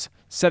lows.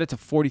 Set it to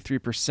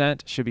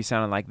 43%. Should be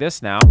sounding like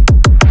this now.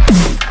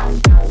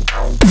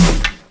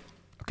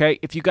 Okay,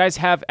 if you guys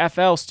have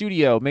FL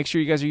Studio, make sure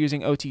you guys are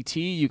using OTT.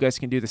 You guys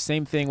can do the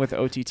same thing with the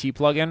OTT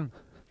plugin.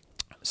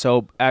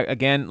 So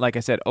again, like I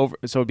said, so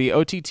it'd be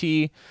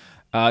OTT,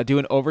 do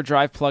an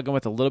overdrive plugin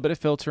with a little bit of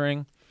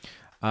filtering,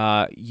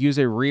 use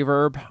a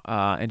reverb,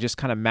 and just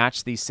kind of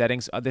match these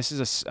settings. This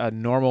is a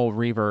normal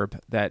reverb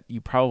that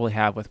you probably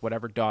have with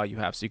whatever DAW you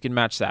have, so you can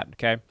match that,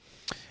 okay?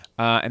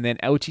 And then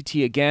OTT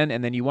again,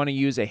 and then you want to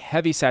use a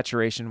heavy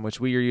saturation,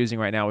 which we are using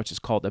right now, which is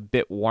called a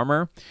bit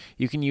warmer.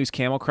 You can use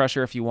Camel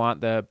Crusher if you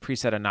want. The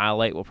preset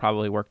Annihilate will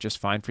probably work just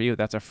fine for you.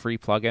 That's a free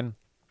plugin.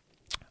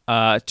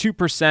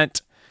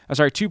 2%,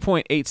 sorry,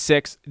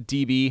 2.86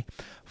 dB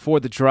for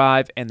the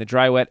drive, and the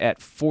dry wet at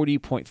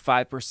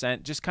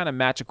 40.5%. Just kind of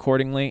match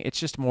accordingly. It's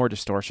just more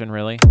distortion,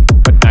 really,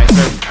 but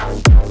nicer.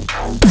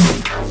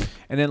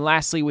 And then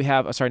lastly, we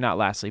have, sorry, not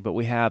lastly, but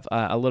we have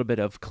a little bit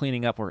of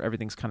cleaning up where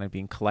everything's kind of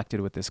being collected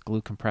with this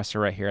glue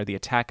compressor right here. The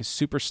attack is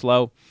super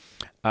slow,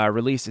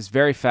 release is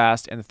very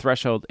fast, and the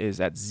threshold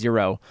is at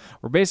 0.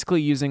 We're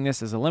basically using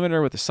this as a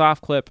limiter with a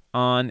soft clip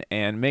on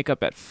and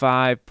makeup at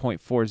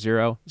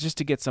 5.40 just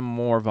to get some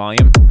more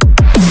volume.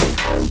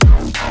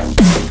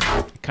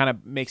 It kind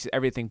of makes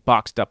everything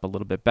boxed up a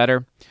little bit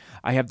better.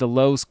 I have the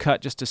lows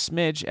cut just a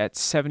smidge at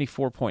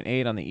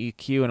 74.8 on the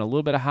EQ and a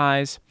little bit of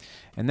highs,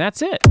 and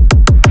that's it.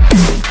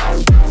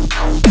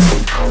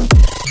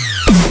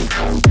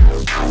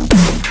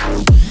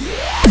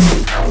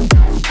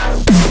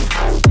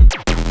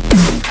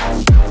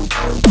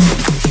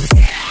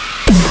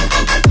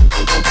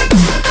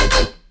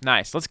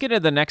 Nice. Let's get into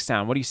the next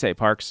sound. What do you say,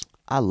 Parks?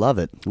 I love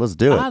it. Let's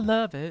do it. I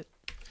love it.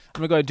 I'm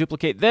going to go ahead and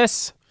duplicate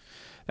this.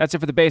 That's it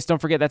for the bass.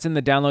 Don't forget, that's in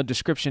the download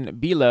description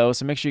below,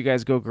 so make sure you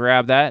guys go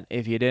grab that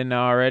if you didn't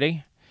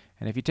already.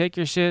 And if you take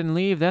your shit and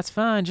leave, that's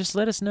fine. Just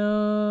let us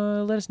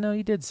know. Let us know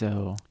you did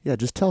so. Yeah,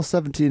 just tell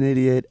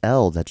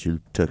 1788L that you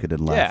took it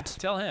and left.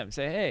 Yeah, tell him.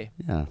 Say, hey,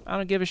 yeah, I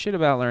don't give a shit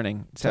about learning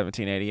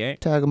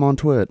 1788. Tag him on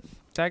Twitter.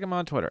 Tag him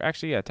on Twitter.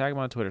 Actually, yeah, tag him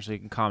on Twitter so you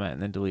can comment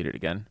and then delete it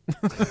again.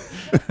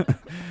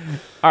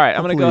 All right,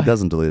 I'm going to go. Hopefully he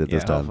doesn't delete it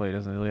this time. Hopefully he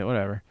doesn't delete it.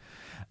 Whatever.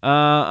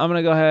 I'm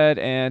going to go ahead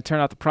and turn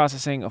off the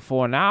processing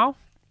for now.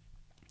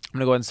 I'm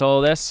going to go ahead and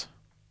solo this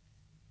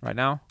right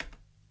now.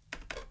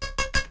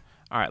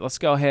 All right, let's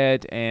go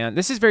ahead. And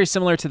this is very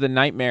similar to the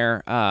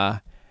Nightmare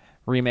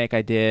remake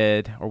I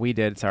did, or we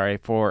did, sorry,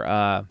 for,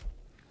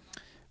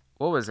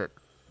 what was it?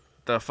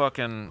 The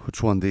fucking...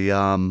 Which one? The,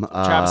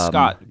 Travis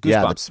Scott,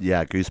 Goosebumps.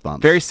 Yeah,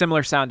 Goosebumps. Very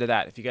similar sound to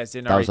that, if you guys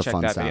didn't already check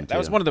that video. Too. That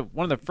was one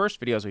of the first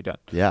videos we done.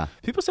 Yeah.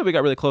 People said we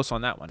got really close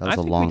on that one. That was I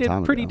think a long we did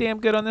time pretty ago. damn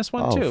good on this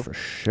one, too. For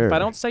sure. If I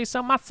don't say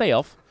so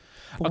myself.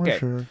 Okay,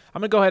 sure. I'm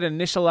going to go ahead and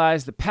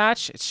initialize the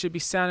patch. It should be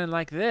sounding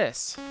like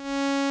this.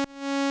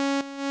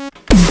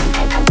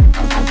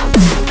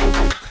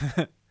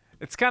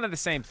 It's kind of the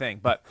same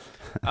thing, but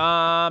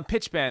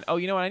pitch bend. Oh,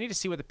 you know what? I need to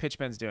see what the pitch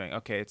bend's doing.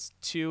 Okay, it's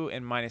 2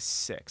 and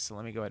 -6. So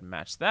let me go ahead and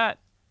match that.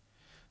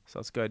 So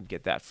let's go ahead and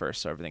get that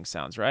first so everything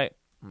sounds right.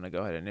 I'm going to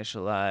go ahead and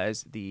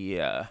initialize the,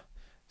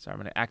 sorry, I'm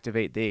going to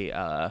activate the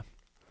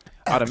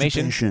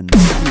automation.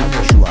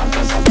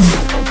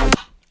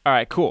 All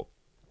right, cool.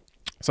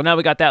 So now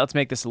we got that. Let's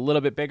make this a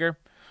little bit bigger.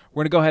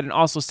 We're going to go ahead and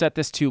also set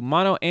this to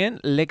mono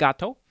and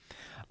legato.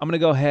 I'm going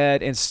to go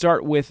ahead and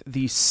start with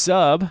the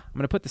sub. I'm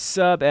going to put the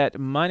sub at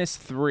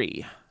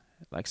 -3,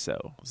 like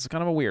so. This is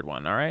kind of a weird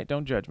one, all right?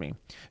 Don't judge me.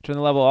 Turn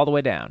the level all the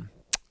way down.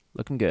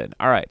 Looking good.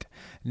 All right.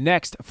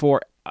 Next, for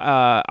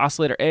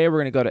oscillator A,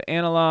 we're going to go to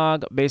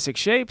analog, basic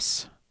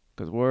shapes,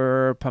 because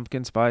we're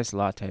pumpkin spice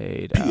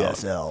latte'd out.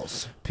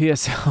 PSLs.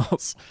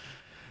 PSLs.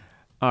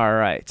 All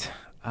right.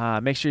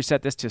 Make sure you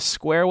set this to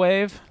square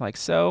wave, like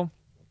so.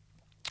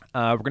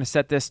 We're going to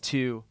set this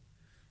to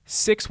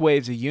 6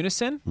 waves of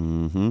unison.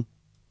 Mm-hmm.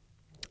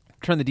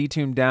 Turn the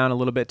detune down a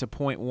little bit to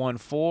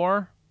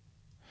 0.14.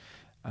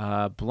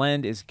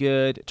 Blend is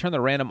good. Turn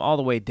the random all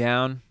the way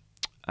down.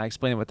 I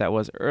explained what that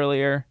was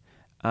earlier.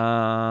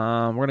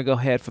 We're going to go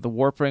ahead for the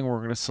warp ring. We're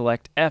going to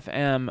select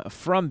FM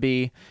from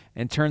B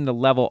and turn the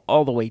level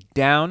all the way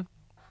down.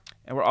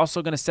 And we're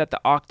also going to set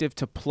the octave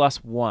to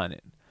 +1.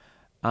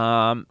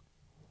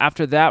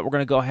 After that, we're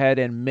going to go ahead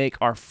and make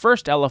our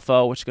first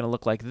LFO, which is going to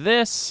look like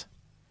this.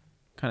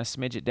 Kind of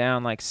smidge it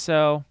down like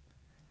so.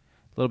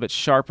 A little bit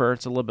sharper.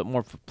 It's a little bit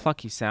more of a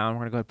plucky sound. We're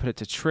going to go ahead and put it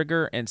to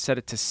trigger and set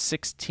it to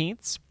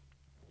 16ths.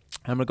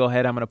 I'm going to go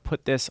ahead. I'm going to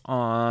put this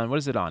on. What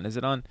is it on? Is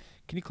it on?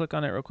 Can you click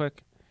on it real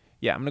quick?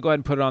 Yeah, I'm going to go ahead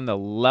and put it on the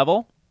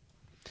level.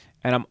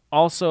 And I'm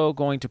also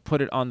going to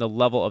put it on the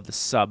level of the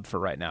sub for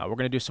right now. We're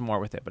going to do some more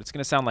with it, but it's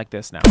going to sound like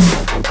this now.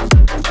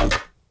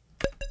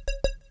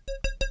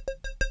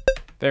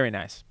 Very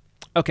nice.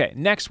 Okay,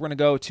 next we're going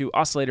to go to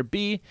oscillator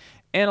B,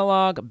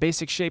 analog,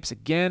 basic shapes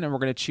again, and we're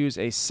going to choose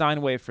a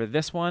sine wave for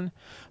this one.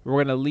 We're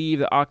going to leave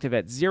the octave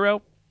at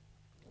 0.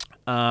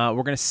 We're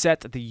going to set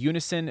the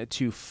unison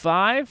to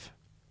 5,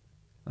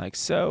 like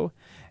so.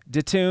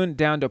 Detune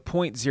down to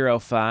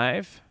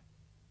 0.05.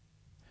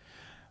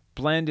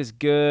 Blend is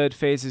good,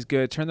 phase is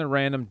good. Turn the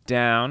random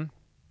down.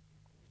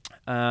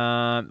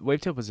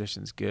 Wavetable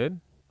position is good,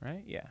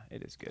 right? Yeah,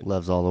 it is good.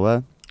 Levs all the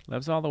way.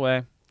 Levs all the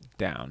way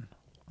down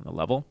on the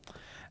level.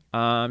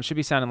 Should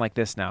be sounding like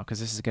this now because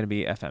this is going to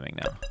be FMing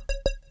now.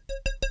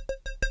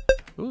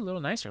 Ooh, a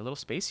little nicer, a little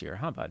spacier,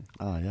 huh, bud?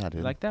 Oh, yeah, dude.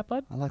 You like that,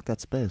 bud? I like that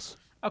space.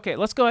 Okay,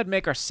 let's go ahead and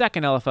make our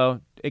second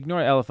LFO.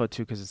 Ignore LFO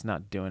 2 because it's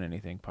not doing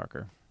anything,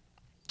 Parker.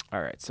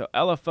 All right, so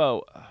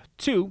LFO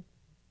 2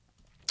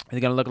 is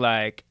going to look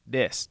like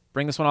this.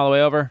 Bring this one all the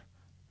way over.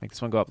 Make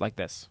this one go up like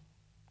this.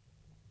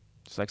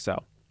 Just like so.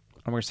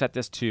 And we're going to set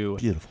this to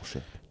Beautiful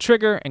shape.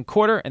 trigger and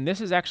quarter, and this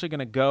is actually going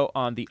to go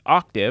on the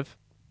octave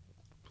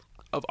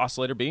of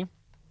oscillator B.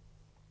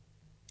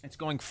 It's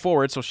going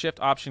forward, so Shift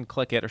Option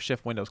click it, or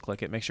Shift Windows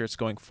click it. Make sure it's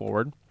going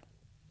forward.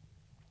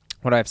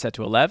 What do I have set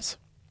to 11s?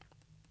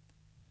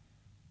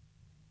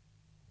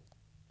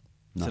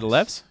 Nice. Is it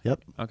 11s?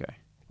 Yep. Okay.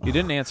 You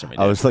didn't answer me.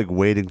 I was like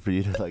waiting for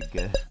you to like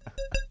get.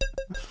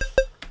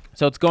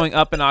 So it's going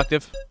up an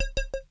octave.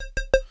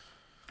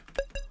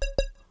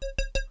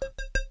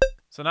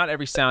 So not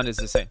every sound is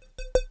the same.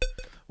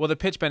 Well, the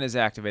pitch bend is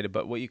activated,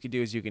 but what you can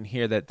do is you can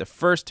hear that the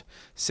first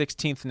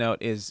 16th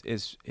note is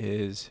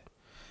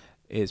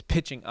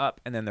pitching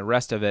up, and then the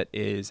rest of it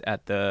is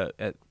at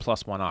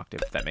 +1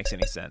 octave, if that makes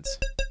any sense.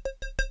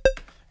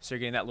 So you're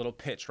getting that little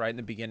pitch right in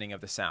the beginning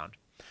of the sound.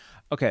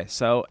 Okay,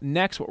 so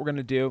next what we're going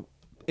to do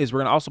is we're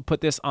going to also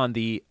put this on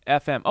the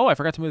FM. Oh, I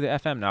forgot to move the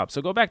FM knob.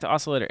 So go back to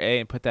oscillator A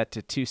and put that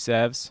to 2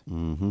 sevs.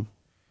 2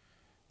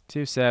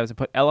 sevs, and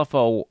put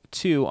LFO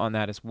 2 on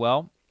that as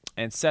well,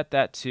 and set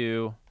that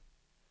to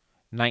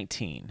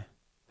 19.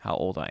 How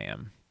old I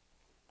am.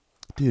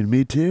 Dude,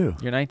 me too.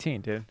 You're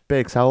 19, dude.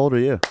 Biggs, how old are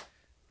you?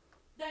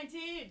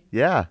 19.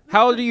 Yeah.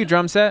 How old are you,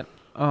 drum set?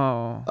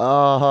 Oh.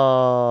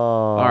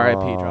 Oh.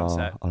 R.I.P. drum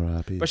set.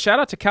 R.I.P. But shout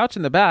out to Couch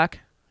in the back,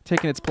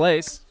 taking its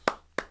place.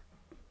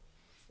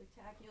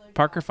 Spectacular.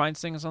 Parker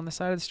finds things on the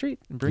side of the street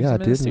and brings Yeah,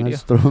 them in dude, the and I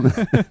studio. just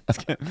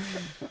throw 'em in.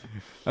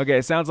 Okay,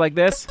 it sounds like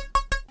this.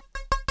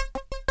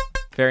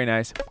 Very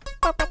nice.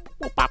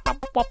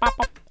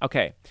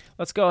 Okay,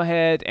 let's go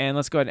ahead and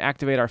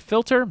activate our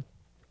filter.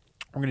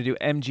 We're going to do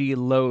MG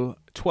low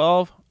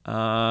 12.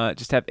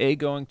 Just have A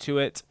going to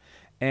it.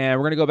 And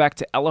we're going to go back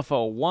to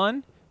LFO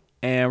 1.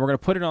 And we're going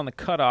to put it on the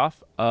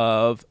cutoff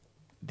of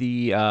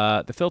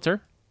the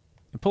filter.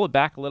 And pull it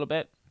back a little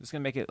bit. Just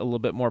going to make it a little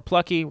bit more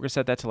plucky. We're going to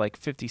set that to like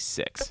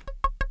 56.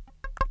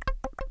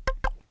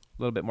 A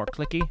little bit more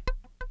clicky.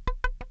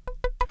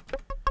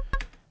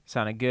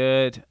 Sounded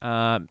good.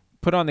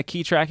 Put on the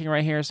key tracking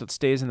right here so it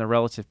stays in the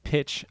relative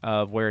pitch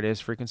of where it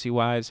is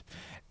frequency-wise.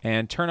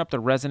 And turn up the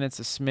resonance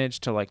a smidge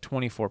to like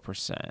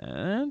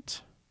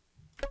 24%.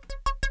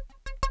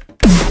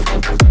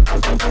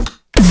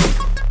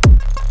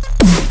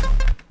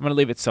 I'm going to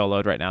leave it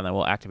soloed right now, and then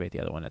we'll activate the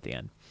other one at the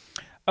end.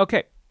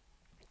 Okay.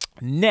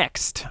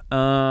 Next.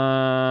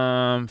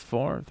 4,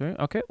 3.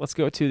 Okay, let's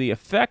go to the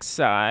effects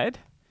side.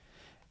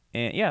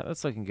 And yeah,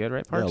 that's looking good,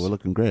 right, Parks? Yeah, we're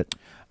looking great.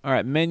 All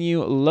right,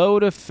 menu,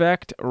 load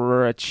effect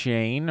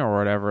chain, or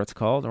whatever it's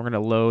called. We're going to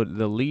load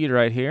the lead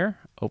right here.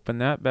 Open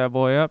that bad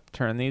boy up.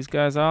 Turn these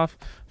guys off.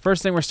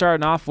 First thing we're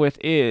starting off with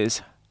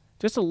is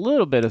just a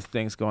little bit of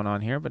things going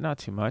on here, but not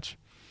too much.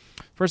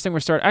 First thing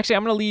we're starting... Actually,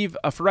 I'm going to leave...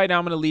 for right now,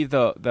 I'm going to leave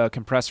the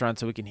compressor on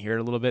so we can hear it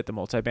a little bit, the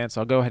multiband.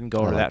 So I'll go ahead and go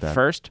over that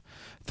first.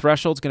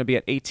 Threshold's going to be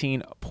at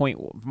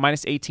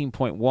minus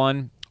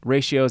 18.1.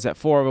 Ratio is at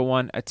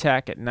 4/1,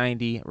 attack at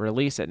 90,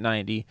 release at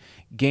 90,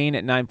 gain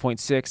at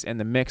 9.6, and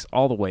the mix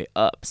all the way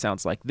up.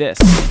 Sounds like this.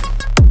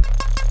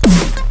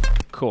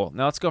 Cool.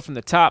 Now let's go from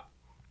the top.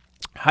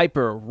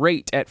 Hyper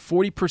rate at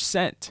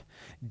 40%,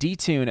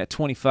 detune at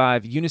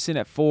 25, unison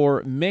at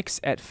 4,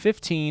 mix at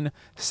 15,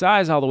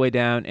 size all the way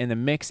down, and the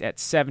mix at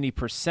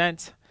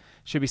 70%.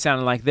 Should be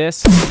sounding like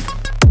this.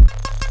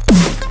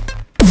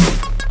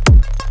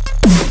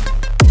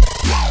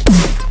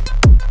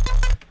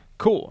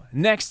 Cool.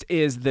 Next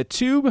is the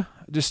tube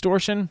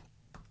distortion.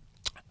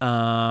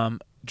 Drive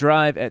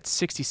at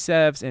 60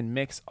 sevs and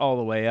mix all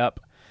the way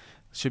up.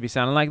 Should be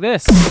sounding like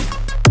this.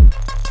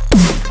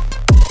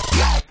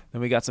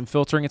 Then we got some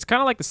filtering. It's kind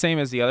of like the same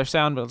as the other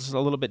sound, but it's just a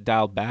little bit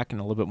dialed back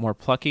and a little bit more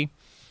plucky.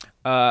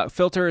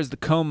 Filter is the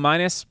comb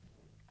minus.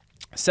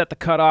 Set the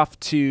cutoff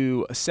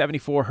to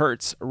 74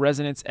 hertz.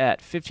 Resonance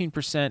at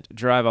 15%.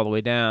 Drive all the way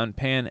down.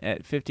 Pan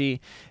at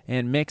 50.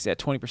 And mix at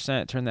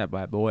 20%. Turn that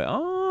bad boy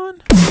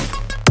on.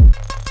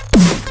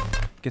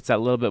 Gets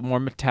that little bit more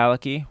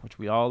metallic-y, which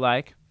we all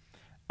like.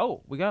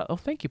 Oh,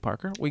 thank you,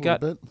 Parker. We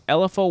got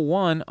LFO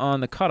 1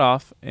 on the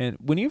cutoff, and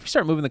when you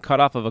start moving the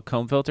cutoff of a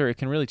comb filter, it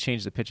can really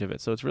change the pitch of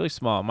it. So it's really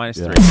small, minus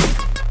 3.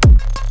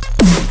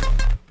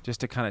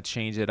 Just to kind of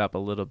change it up a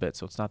little bit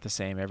so it's not the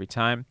same every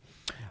time.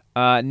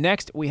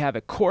 Next, we have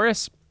a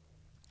chorus.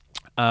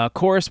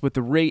 Chorus with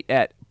the rate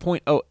at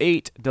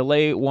 0.08,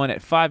 delay 1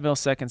 at 5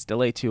 milliseconds,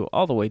 delay 2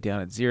 all the way down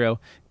at 0,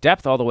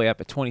 depth all the way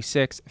up at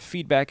 26,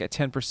 feedback at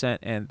 10%,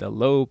 and the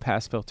low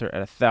pass filter at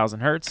 1,000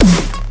 hertz.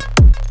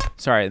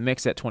 Sorry, the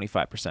mix at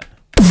 25%.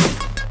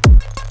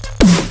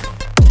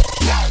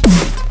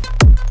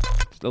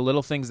 the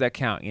little things that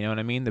count. You know what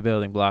I mean? The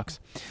building blocks.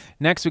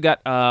 Next, we got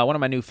one of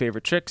my new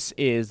favorite tricks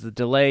is the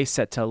delay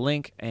set to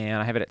link,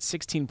 and I have it at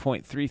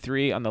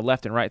 16.33 on the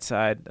left and right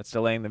side. That's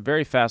delaying them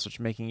very fast, which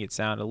is making it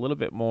sound a little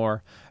bit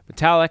more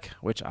metallic,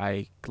 which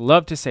I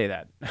love to say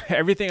that.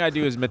 Everything I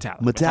do is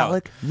metallic.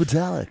 Metallic.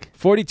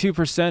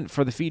 42%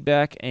 for the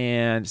feedback,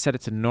 and set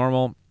it to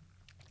normal.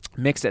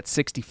 Mixed at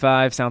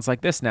 65, sounds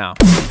like this now.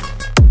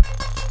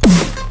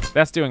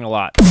 That's doing a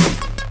lot.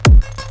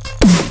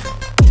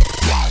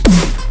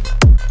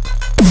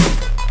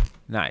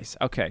 Nice.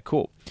 Okay,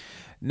 cool.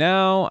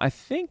 Now, I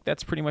think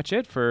that's pretty much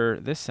it for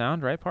this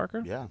sound, right,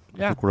 Parker? Yeah. I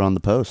think we're on the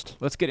post.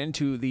 Let's get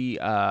into the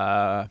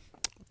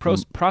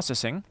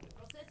processing.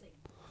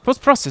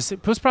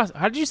 Post-processing.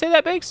 How did you say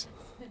that, Bakes?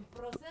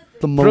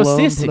 The Malone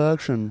Processing.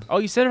 production. Oh,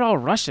 you said it all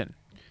Russian.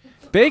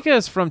 Beka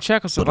is from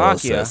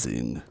Czechoslovakia.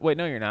 Processing. Wait,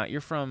 no, you're not. You're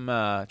from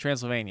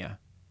Transylvania.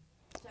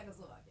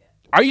 Czechoslovakia.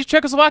 Are you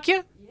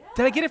Czechoslovakia? Yeah.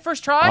 Did I get it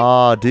first try?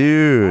 Oh,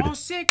 dude. Oh,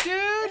 sick,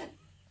 dude.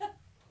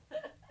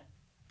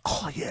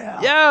 Oh, yeah.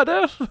 Yeah,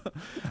 dude.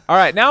 All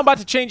right, now I'm about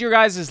to change your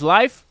guys'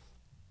 life.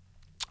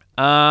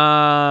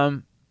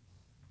 Can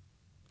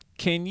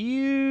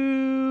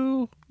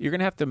you... You're going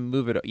to have to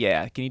move it.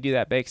 Yeah, can you do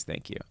that, Bakes?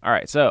 Thank you. All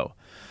right, so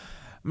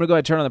I'm going to go ahead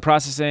and turn on the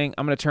processing.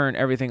 I'm going to turn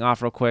everything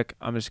off real quick.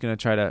 I'm just going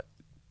to try to...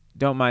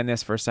 Don't mind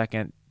this for a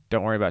second.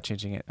 Don't worry about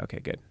changing it. Okay,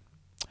 good.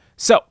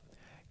 So,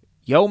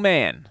 yo,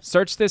 man,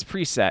 search this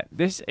preset.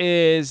 This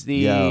is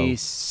the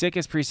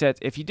sickest preset.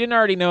 If you didn't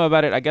already know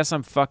about it, I guess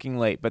I'm fucking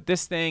late, but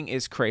this thing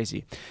is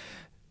crazy.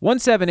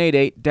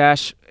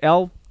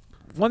 1788-L,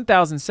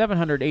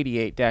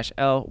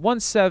 1788-L,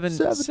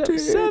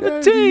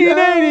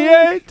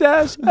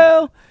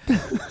 1788-L,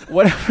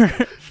 whatever.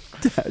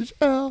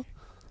 -L.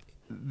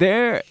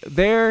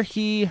 There,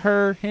 he,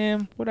 her,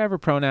 him, whatever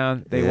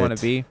pronoun they want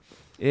to be.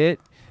 It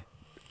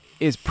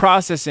is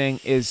processing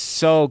is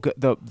so good.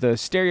 The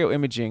stereo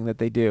imaging that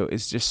they do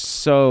is just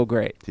so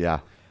great. Yeah.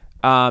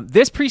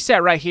 This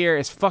preset right here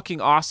is fucking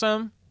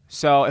awesome.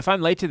 So if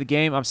I'm late to the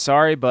game, I'm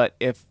sorry, but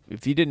if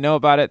you didn't know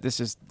about it, this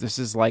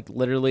is like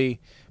literally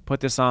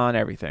put this on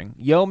everything.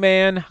 Yo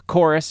man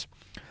chorus,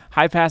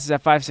 high passes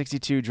at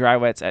 562, dry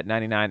wets at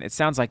 99. It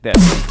sounds like this.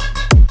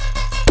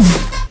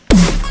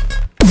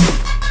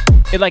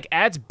 It like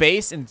adds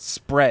bass and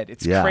spread.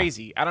 It's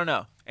crazy. I don't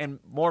know. And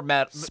more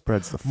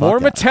spreads the fuck more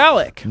out.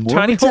 Metallic. More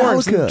Tiny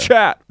horns in the Metallica.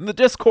 chat. In the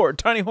Discord,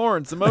 tiny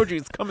horns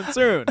emojis coming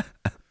soon.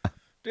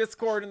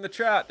 Discord in the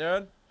chat,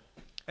 dude.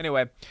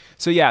 Anyway,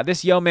 so yeah,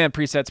 this Yo Man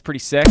preset's pretty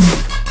sick.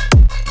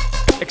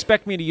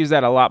 Expect me to use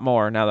that a lot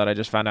more now that I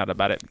just found out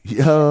about it.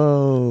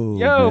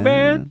 Yo,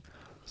 man.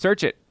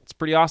 Search it. It's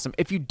pretty awesome.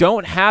 If you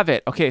don't have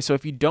it, okay, so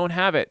if you don't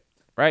have it,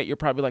 right, you're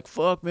probably like,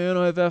 fuck, man,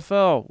 I have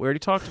FL. We already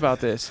talked about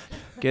this.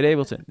 Get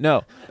Ableton.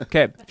 No.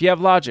 Okay, if you have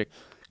Logic.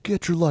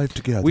 Get your life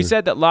together. We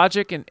said that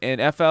Logic and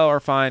FL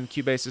are fine.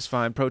 Cubase is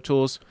fine. Pro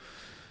Tools.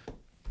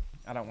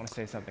 I don't want to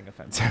say something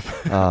offensive.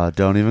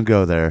 Don't even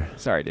go there.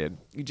 Sorry, dude.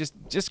 You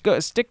just go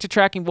stick to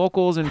tracking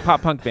vocals and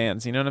pop punk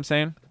bands. You know what I'm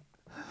saying?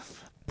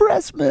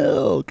 Breast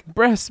milk.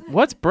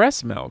 What's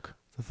breast milk?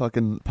 The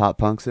fucking pop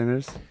punk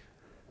singers.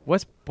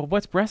 What's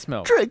breast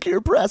milk? Drink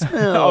your breast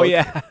milk. Oh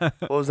yeah.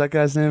 What was that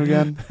guy's name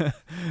again?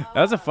 That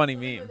was a funny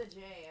meme.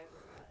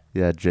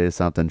 Yeah, Jay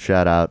something.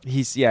 Shout out.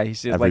 He's every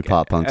like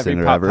pop punk every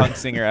singer pop ever. punk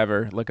singer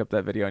ever. Look up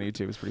that video on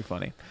YouTube. It's pretty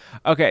funny.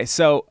 Okay,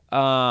 so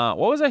what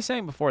was I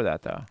saying before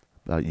that though?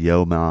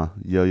 Yo Man.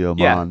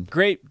 Yeah,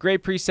 great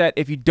preset.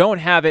 If you don't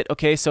have it,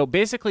 okay, so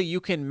basically you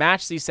can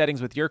match these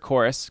settings with your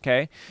chorus,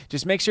 okay?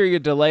 Just make sure your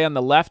delay on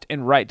the left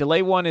and right.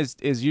 Delay 1 is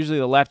usually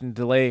the left, and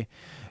delay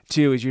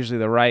 2 is usually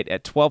the right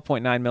at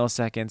 12.9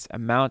 milliseconds.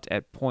 Amount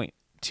at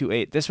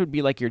 0.28. This would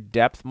be like your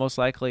depth most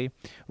likely.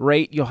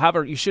 Rate, you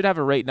should have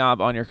a rate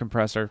knob on your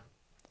compressor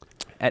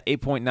at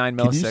 8.9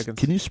 milliseconds.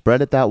 Can you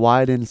spread it that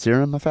wide in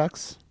Serum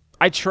effects?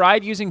 I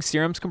tried using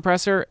Serum's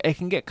compressor. It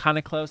can get kind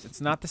of close.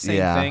 It's not the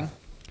same thing.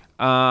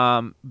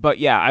 But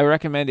yeah, I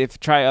recommend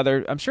try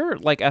other. I'm sure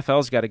like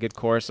FL's got a good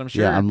chorus. I'm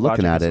sure. Yeah, I'm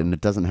looking Logic at it, and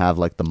it doesn't have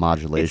like the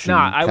modulation. It's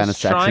not. I kind was of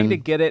section. trying to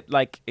get it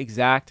like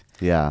exact.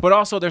 Yeah. But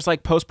also, there's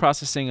like post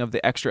processing of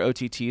the extra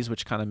OTTs,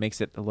 which kind of makes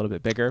it a little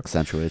bit bigger.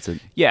 Accentuates it.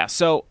 Yeah.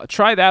 So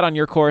try that on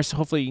your course.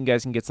 Hopefully, you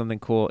guys can get something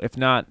cool. If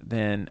not,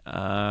 then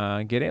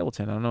get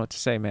Ableton. I don't know what to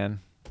say,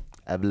 man.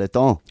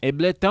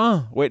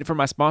 Ableton. Waiting for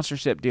my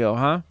sponsorship deal,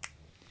 huh?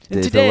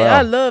 And today,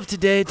 I love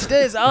today.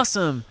 Today is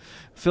awesome.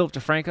 Philip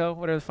DeFranco,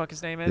 whatever the fuck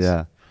his name is.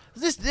 Yeah.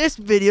 This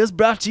video is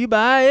brought to you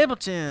by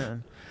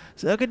Ableton.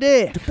 Suck a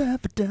dick. I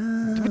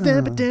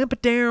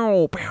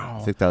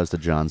think that was the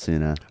John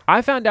Cena.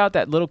 I found out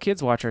that little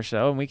kids watch our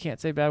show and we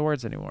can't say bad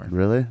words anymore.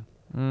 Really?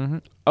 Mm-hmm.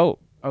 Oh,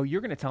 you're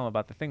gonna tell them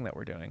about the thing that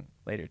we're doing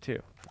later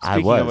too. I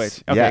was. Of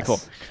which, okay, yes. cool.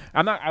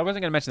 I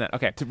wasn't gonna mention that.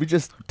 Okay. Did we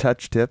just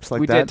touch tips like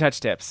we that? We did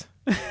touch tips.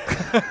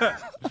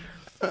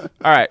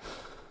 All right.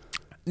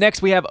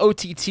 Next, we have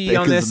OTT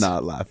on this.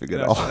 Not laughing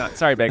at all.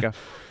 Sorry, Beko.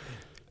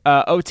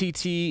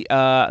 OTT,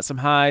 some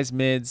highs,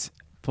 mids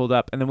pulled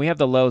up, and then we have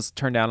the lows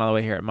turned down all the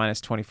way here at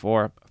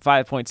 -24,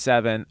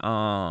 5.7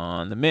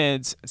 on the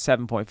mids,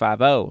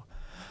 7.50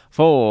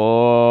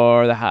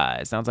 for the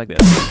highs. Sounds like this.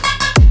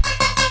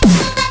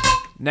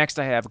 Next,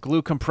 I have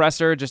glue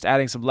compressor, just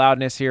adding some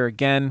loudness here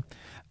again.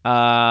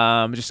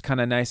 Just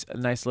kind of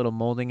nice little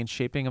molding and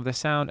shaping of the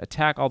sound.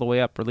 Attack all the way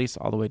up, release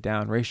all the way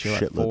down. Ratio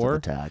at 4. Of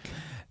attack.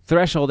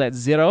 Threshold at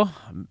 0,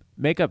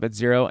 makeup at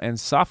 0, and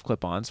soft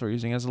clip-on. So we're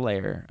using as a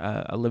layer,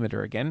 a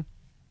limiter again.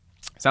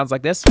 Sounds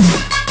like this.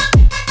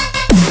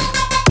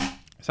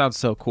 Sounds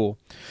so cool.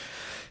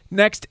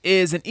 Next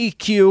is an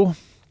EQ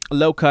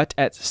low cut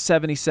at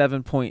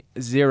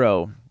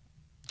 77.0.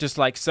 Just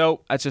like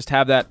so. Let's just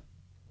have that.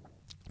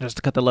 Just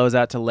to cut the lows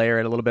out to layer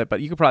it a little bit, but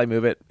you could probably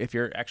move it if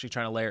you're actually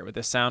trying to layer it with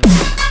this sound.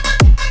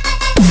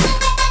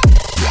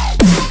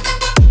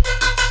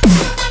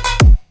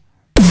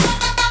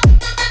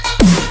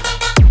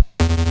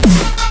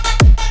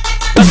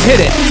 Let's hit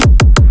it.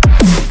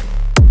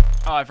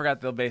 Oh, I forgot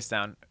the bass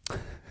sound.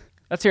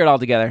 Let's hear it all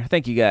together.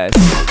 Thank you guys.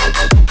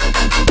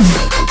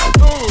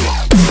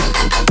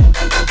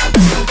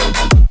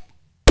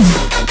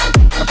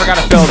 I forgot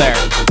a fill there.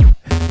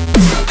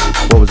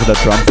 What was it, a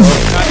drum fill? No,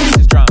 I think it's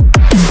just drum.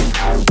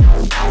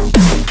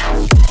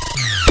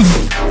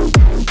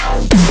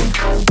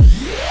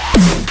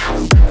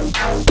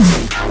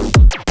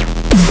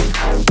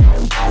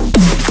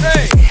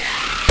 Hey!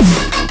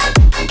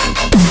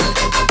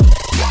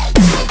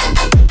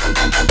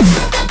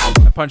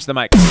 I punched the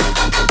mic.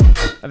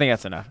 I think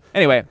that's enough.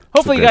 Anyway,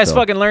 hopefully you guys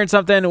fucking learned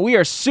something. We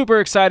are super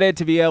excited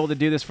to be able to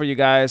do this for you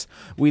guys.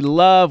 We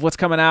love what's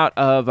coming out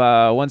of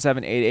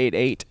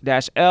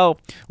 17888-L.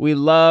 We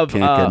love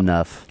Can't get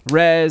enough.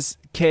 Rez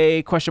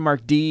K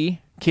 ?D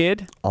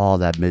Kid. All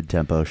that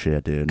mid-tempo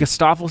shit, dude.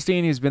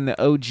 Gustaffelstein, who's been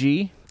the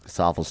OG.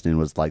 Gustaffelstein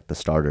was like the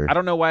starter. I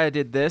don't know why I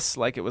did this.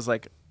 Like it was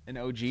like an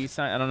OG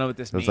sign. I don't know what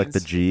this means. It was like the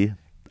G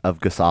of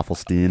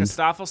Gustaffelstein.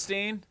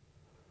 Gustaffelstein?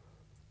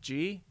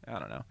 G? I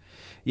don't know.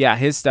 Yeah,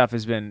 his stuff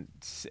has been...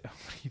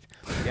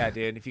 Yeah,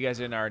 dude. If you guys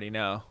didn't already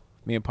know,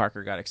 me and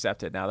Parker got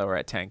accepted now that we're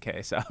at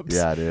 10K subs.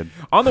 Yeah, dude.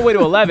 On the way to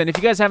 11. If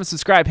you guys haven't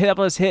subscribed, help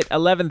us hit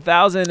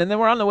 11,000, and then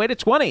we're on the way to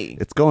 20.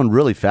 It's going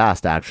really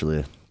fast,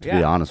 actually, to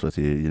be honest with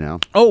you, you know.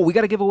 Oh, we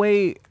got to give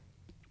away...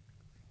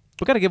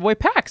 We got to give away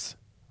packs.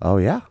 Oh,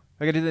 yeah?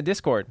 I got to do the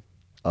Discord.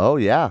 Oh,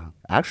 yeah,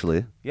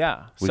 actually.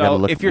 Yeah.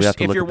 So if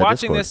you're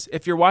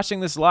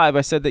watching this live,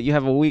 I said that you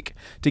have a week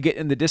to get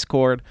in the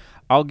Discord.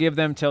 I'll give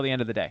them till the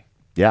end of the day.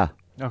 Yeah.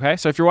 Okay,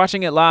 so if you're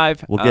watching it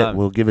live,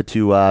 we'll give it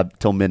to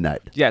till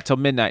midnight. Yeah, till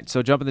midnight.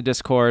 So jump in the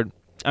Discord.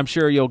 I'm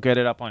sure you'll get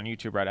it up on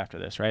YouTube right after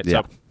this, right?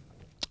 Yeah. So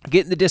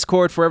get in the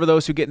Discord. Forever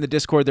those who get in the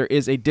Discord, there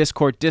is a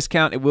Discord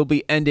discount. It will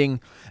be ending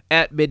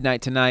at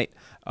midnight tonight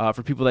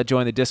for people that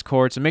join the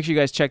Discord. So make sure you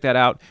guys check that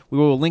out. We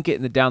will link it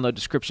in the download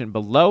description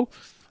below.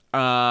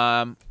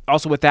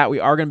 Also with that, we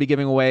are going to be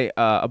giving away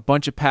a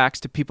bunch of packs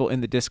to people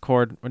in the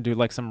Discord. We'll do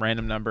like some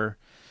random number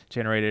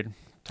generated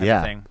type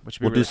of thing. Which would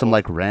be we'll really do some cool.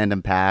 like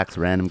random packs,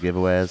 random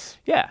giveaways.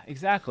 Yeah,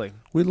 exactly.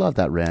 We love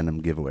that random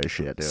giveaway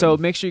shit, dude. So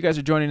make sure you guys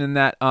are joining in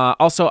that.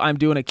 Also, I'm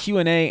doing a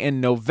Q&A in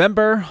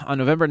November, on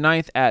November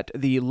 9th at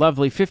the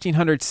lovely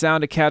 1500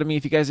 Sound Academy.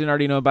 If you guys didn't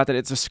already know about that,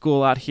 it's a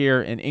school out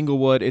here in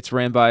Inglewood. It's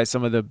ran by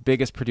some of the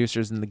biggest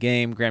producers in the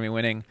game,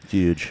 Grammy-winning.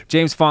 Huge.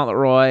 James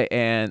Fauntleroy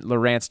and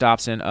Lawrence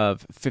Dobson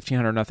of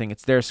 1500 Nothing.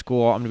 It's their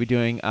school. I'm going to be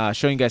doing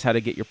showing you guys how to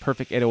get your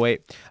perfect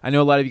 808. I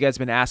know a lot of you guys have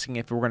been asking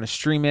if we're going to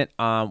stream it.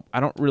 I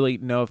don't really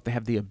know if they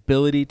have the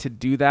ability to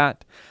do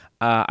that.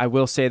 I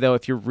will say though,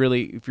 if you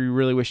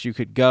really wish you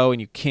could go and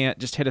you can't,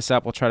 just hit us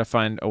up. We'll try to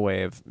find a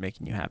way of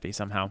making you happy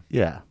somehow.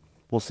 Yeah,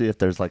 we'll see if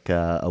there's like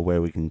a way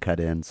we can cut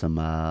in some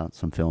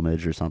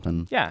filmage or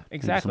something. Yeah,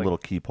 exactly. Some little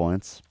key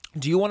points.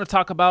 Do you want to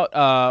talk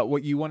about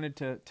what you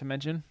wanted to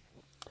mention?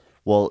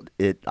 Well,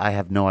 I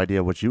have no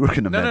idea what you were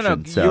going to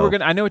mention. No. So. You were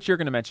gonna. I know what you're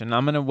going to mention.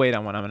 I'm going to wait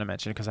on what I'm going to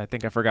mention because I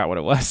think I forgot what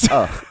it was.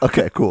 Oh,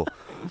 okay, cool.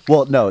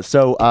 Well, no.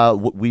 So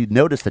we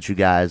noticed that you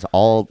guys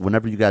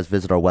whenever you guys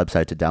visit our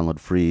website to download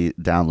free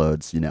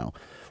downloads,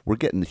 we're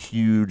getting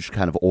huge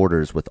kind of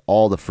orders with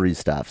all the free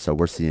stuff. So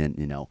we're seeing,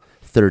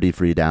 30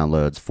 free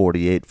downloads,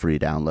 48 free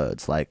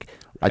downloads. Like,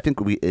 I think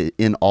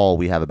in all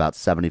we have about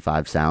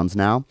 75 sounds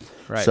now.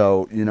 Right.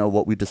 So,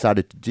 what we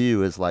decided to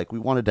do is like we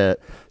wanted to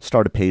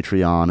start a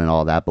Patreon and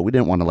all that, but we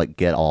didn't want to like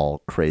get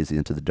all crazy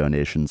into the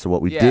donation. So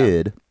what we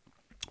did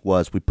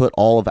was we put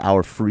all of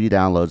our free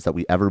downloads that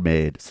we ever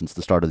made since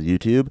the start of the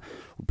YouTube,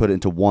 we put it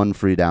into one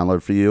free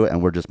download for you,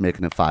 and we're just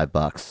making it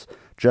 $5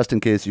 just in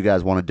case you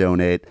guys want to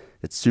donate.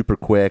 It's super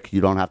quick.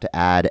 You don't have to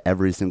add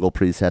every single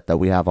preset that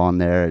we have on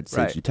there. It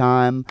saves you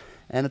time,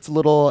 and it's a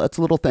little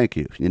thank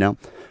you,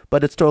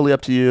 But it's totally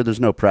up to you. There's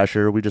no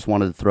pressure. We just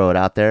wanted to throw it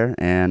out there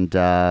and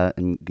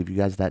give you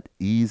guys that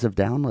ease of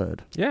download.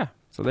 Yeah.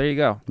 So there you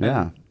go.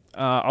 Yeah.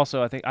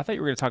 Also, I thought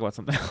you were going to talk about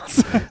something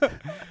else.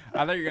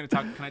 I thought you were going to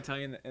talk. Can I tell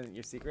you in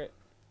your secret?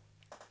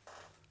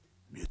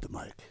 Mute the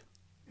mic.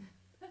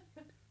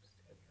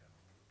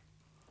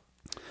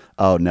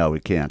 Oh, no, we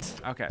can't.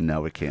 Okay.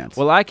 No, we can't.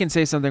 Well, I can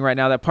say something right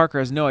now that Parker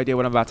has no idea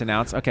what I'm about to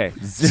announce. Okay.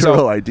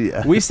 Zero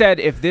idea. We said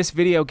if this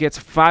video gets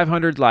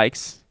 500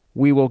 likes,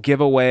 we will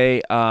give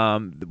away.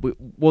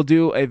 We'll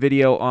do a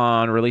video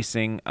on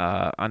releasing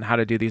on how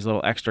to do these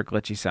little extra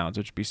glitchy sounds,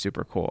 which would be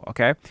super cool.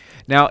 Okay.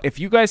 Now, if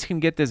you guys can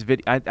get this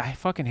video, I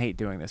fucking hate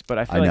doing this, but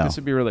I feel like this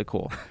would be really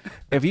cool.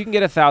 If you can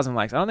get 1,000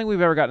 likes, I don't think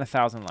we've ever gotten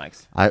 1,000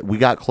 likes. We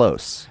got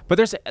close,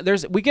 but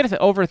we get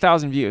over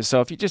 1,000 views.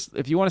 So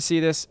if you want to see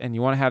this and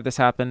you want to have this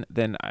happen,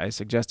 then I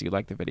suggest you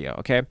like the video.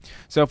 Okay.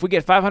 So if we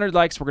get 500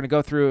 likes, we're gonna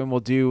go through and we'll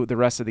do the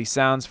rest of these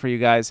sounds for you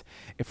guys.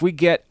 If we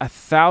get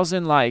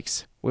 1,000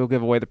 likes, we'll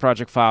give away the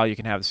project file. You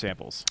can have the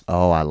samples.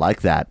 Oh, I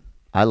like that.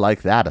 I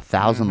like that.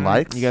 1,000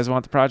 likes. You guys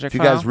want the project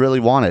file? If you guys really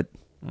want it.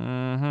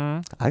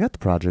 I got the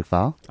project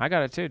file. I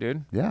got it too,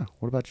 dude. Yeah.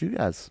 What about you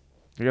guys?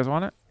 You guys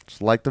want it?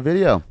 Just like the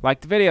video.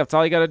 Like the video. That's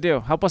all you got to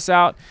do. Help us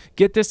out.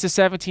 Get this to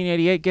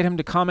 1788. Get him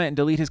to comment and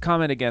delete his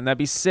comment again. That'd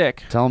be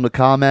sick. Tell him to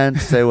comment.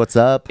 Say what's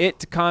up. It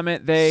to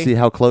comment. They see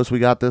how close we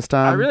got this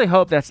time. I really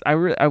hope that's.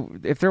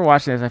 If they're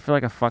watching this, I feel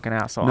like a fucking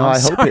asshole. No, I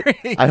hope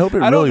it. I hope it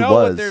really was. I don't know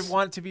what they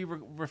want to be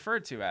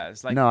referred to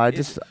as. Like, no,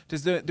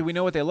 do we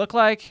know what they look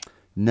like?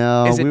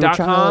 No. Is it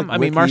 .com? Like, I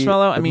mean,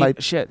 Marshmallow. I mean,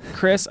 shit.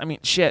 Chris. I mean,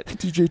 shit.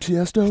 DJ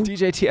Tiesto.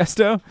 DJ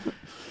Tiesto.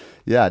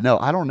 Yeah. No,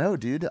 I don't know,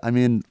 dude. I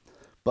mean,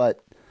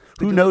 but.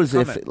 Who knows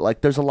if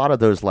like there's a lot of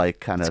those like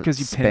kind of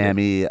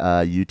spammy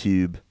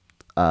YouTube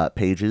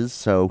pages,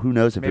 so who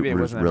knows if it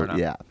was real?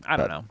 Yeah, I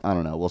don't know. I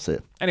don't know. We'll see.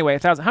 Anyway,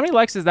 1,000. How many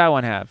likes does that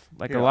one have?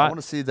 Like a lot. I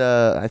want to see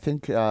I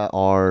think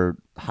our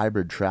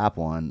hybrid trap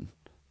one.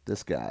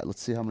 This guy.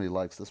 Let's see how many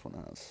likes this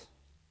one has.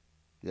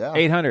 Yeah,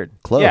 800.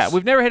 Close. Yeah,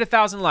 we've never hit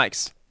 1,000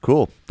 likes.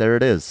 Cool. There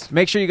it is.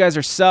 Make sure you guys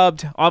are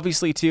subbed.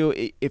 Obviously,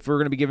 too, if we're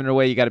going to be giving it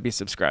away, you got to be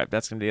subscribed.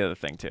 That's going to be the other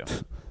thing, too.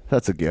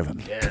 That's a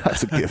given. Yeah.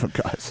 That's a given,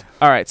 guys.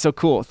 All right, so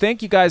cool.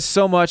 Thank you guys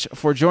so much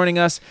for joining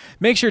us.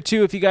 Make sure,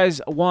 too, if you guys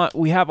want,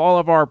 we have all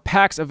of our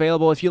packs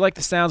available. If you like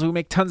the sounds, we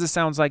make tons of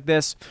sounds like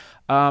this.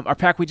 Our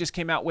pack we just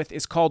came out with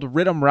is called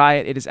Riddim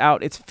Riot. It is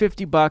out. It's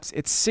 $50.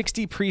 It's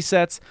 60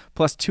 presets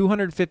plus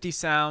 250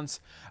 sounds.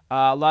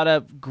 A lot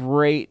of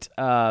great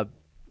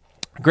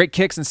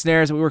kicks and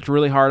snares that we worked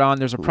really hard on.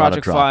 There's a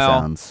project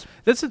file. Sounds.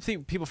 That's the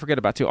thing people forget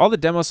about too. All the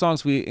demo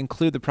songs, we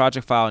include the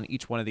project file in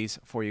each one of these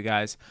for you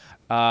guys.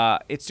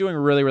 It's doing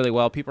really, really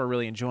well. People are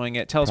really enjoring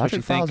it. Tell us what you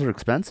think. Project files are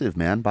expensive,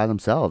 man, by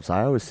themselves.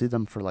 I always see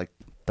them for like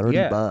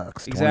 $30,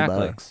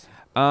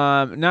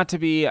 $20. Not to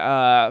be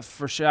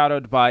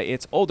foreshadowed by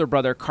its older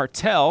brother,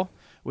 Cartel,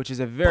 which is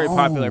a very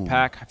popular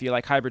pack. If you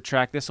like hybrid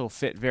track, this will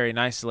fit very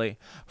nicely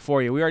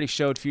for you. We already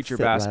showed Future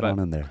Bass, but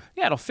in there.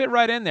 Yeah, it'll fit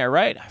right in there,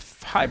 right?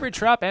 Hybrid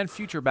trap and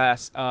Future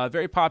Bass,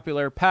 very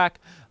popular pack.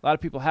 A lot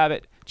of people have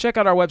it. Check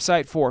out our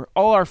website for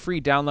all our free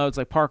downloads,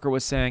 like Parker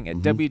was saying, at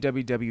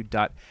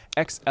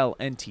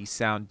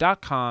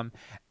www.xlntsound.com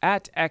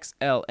at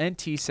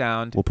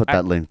XLNT We'll put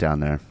that link down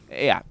there.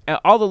 Yeah,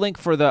 all the link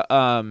for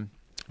the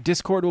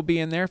Discord will be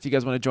in there if you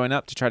guys want to join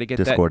up to try to get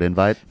Discord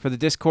invite for the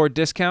Discord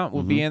discount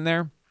will be in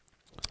there.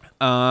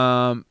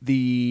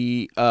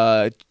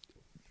 The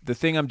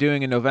thing I'm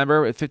doing in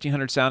November at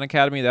 1500 Sound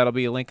Academy, that'll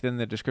be linked in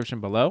the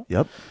description below.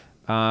 Yep.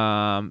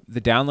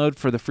 The download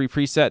for the free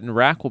preset and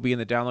rack will be in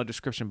the download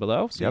description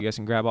below, so you guys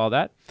can grab all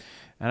that.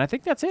 And I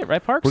think that's it,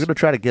 right, Parks? We're gonna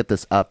try to get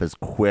this up as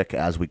quick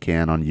as we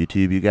can on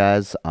YouTube, you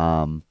guys.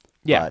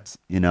 But,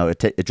 you know,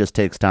 it just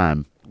takes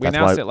time. We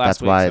announced it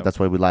last week. That's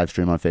why we live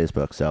stream on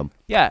Facebook. So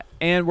yeah,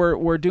 and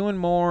we're doing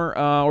more.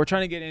 We're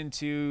trying to get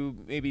into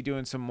maybe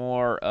doing some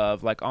more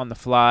of like on the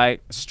fly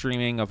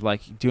streaming of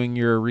like doing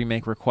your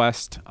remake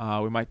request.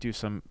 We might do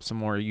some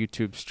more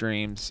YouTube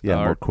streams. Yeah,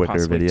 more quicker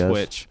videos.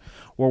 Twitch.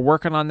 We're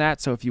working on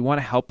that. So if you want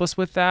to help us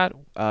with that,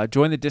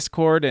 join the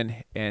Discord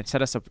and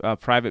send us a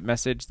private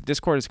message. The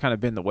Discord has kind of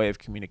been the way of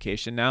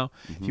communication now.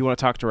 If you want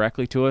to talk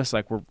directly to us,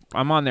 like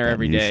I'm on there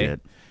every day.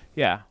 Shit.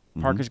 Yeah.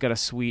 Parker's got a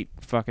sweet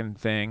fucking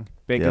thing.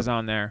 Baker's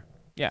on there.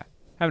 Yeah,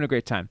 having a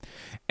great time.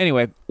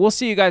 Anyway, we'll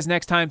see you guys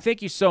next time.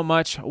 Thank you so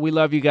much. We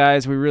love you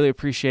guys. We really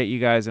appreciate you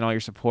guys and all your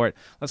support.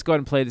 Let's go ahead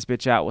and play this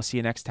bitch out. We'll see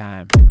you next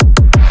time.